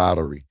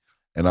camaraderie.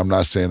 And I'm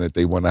not saying that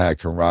they want to have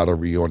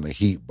camaraderie on the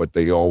Heat, but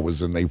they all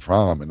was in their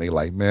prime. And they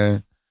like,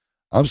 man,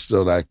 I'm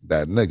still that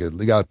nigga.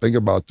 You got to think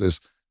about this.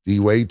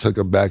 D-Wade took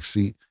a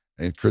backseat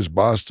and Chris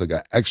Bosh took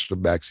an extra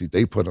backseat.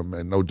 They put him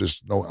in, I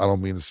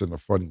don't mean this in a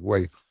funny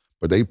way,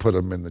 but they put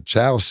him in the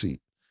child seat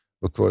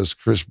because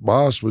Chris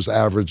Bosh was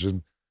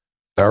averaging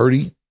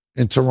 30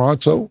 in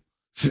Toronto.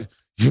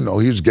 You know,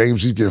 he's getting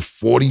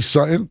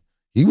 40-something.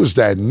 He was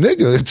that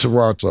nigga in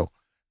Toronto.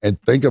 And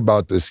think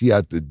about this. He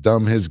had to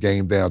dumb his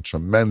game down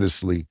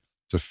tremendously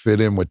to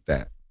fit in with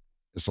that.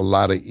 It's a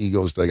lot of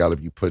egos that got to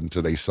be put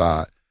into their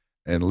side.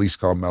 And at least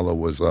Carmelo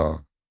was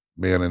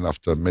man enough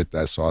to admit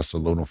that, so I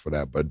salute him for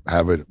that. But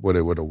would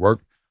it have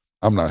worked?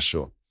 I'm not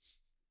sure.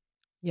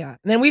 Yeah.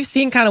 And then we've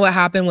seen kind of what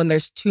happened when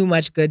there's too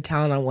much good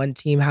talent on one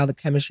team, how the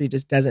chemistry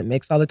just doesn't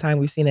mix all the time.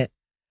 We've seen it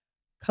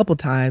a couple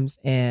times,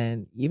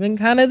 and even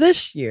kind of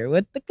this year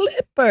with the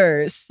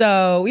Clippers.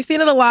 So we've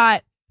seen it a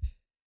lot.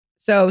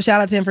 So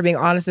shout out to him for being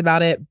honest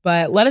about it.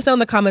 But let us know in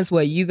the comments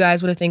what you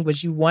guys would have think.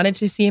 Would you wanted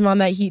to see him on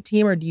that Heat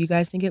team, or do you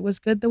guys think it was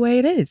good the way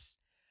it is?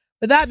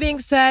 With that being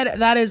said,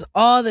 that is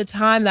all the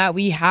time that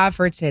we have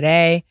for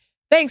today.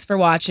 Thanks for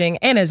watching.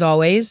 And as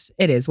always,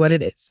 it is what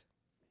it is.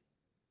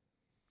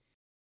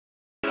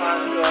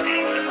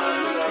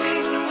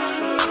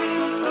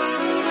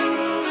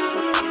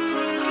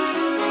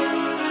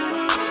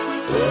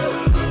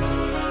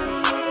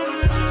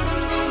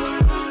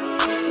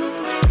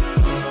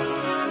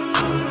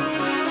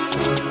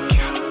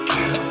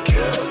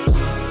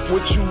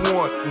 What you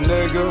want,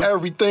 nigga?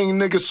 Everything,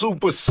 nigga,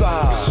 super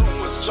size.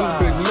 Two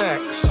Big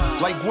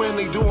Macs. Like when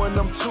they doing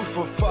them 2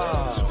 for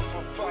 $5.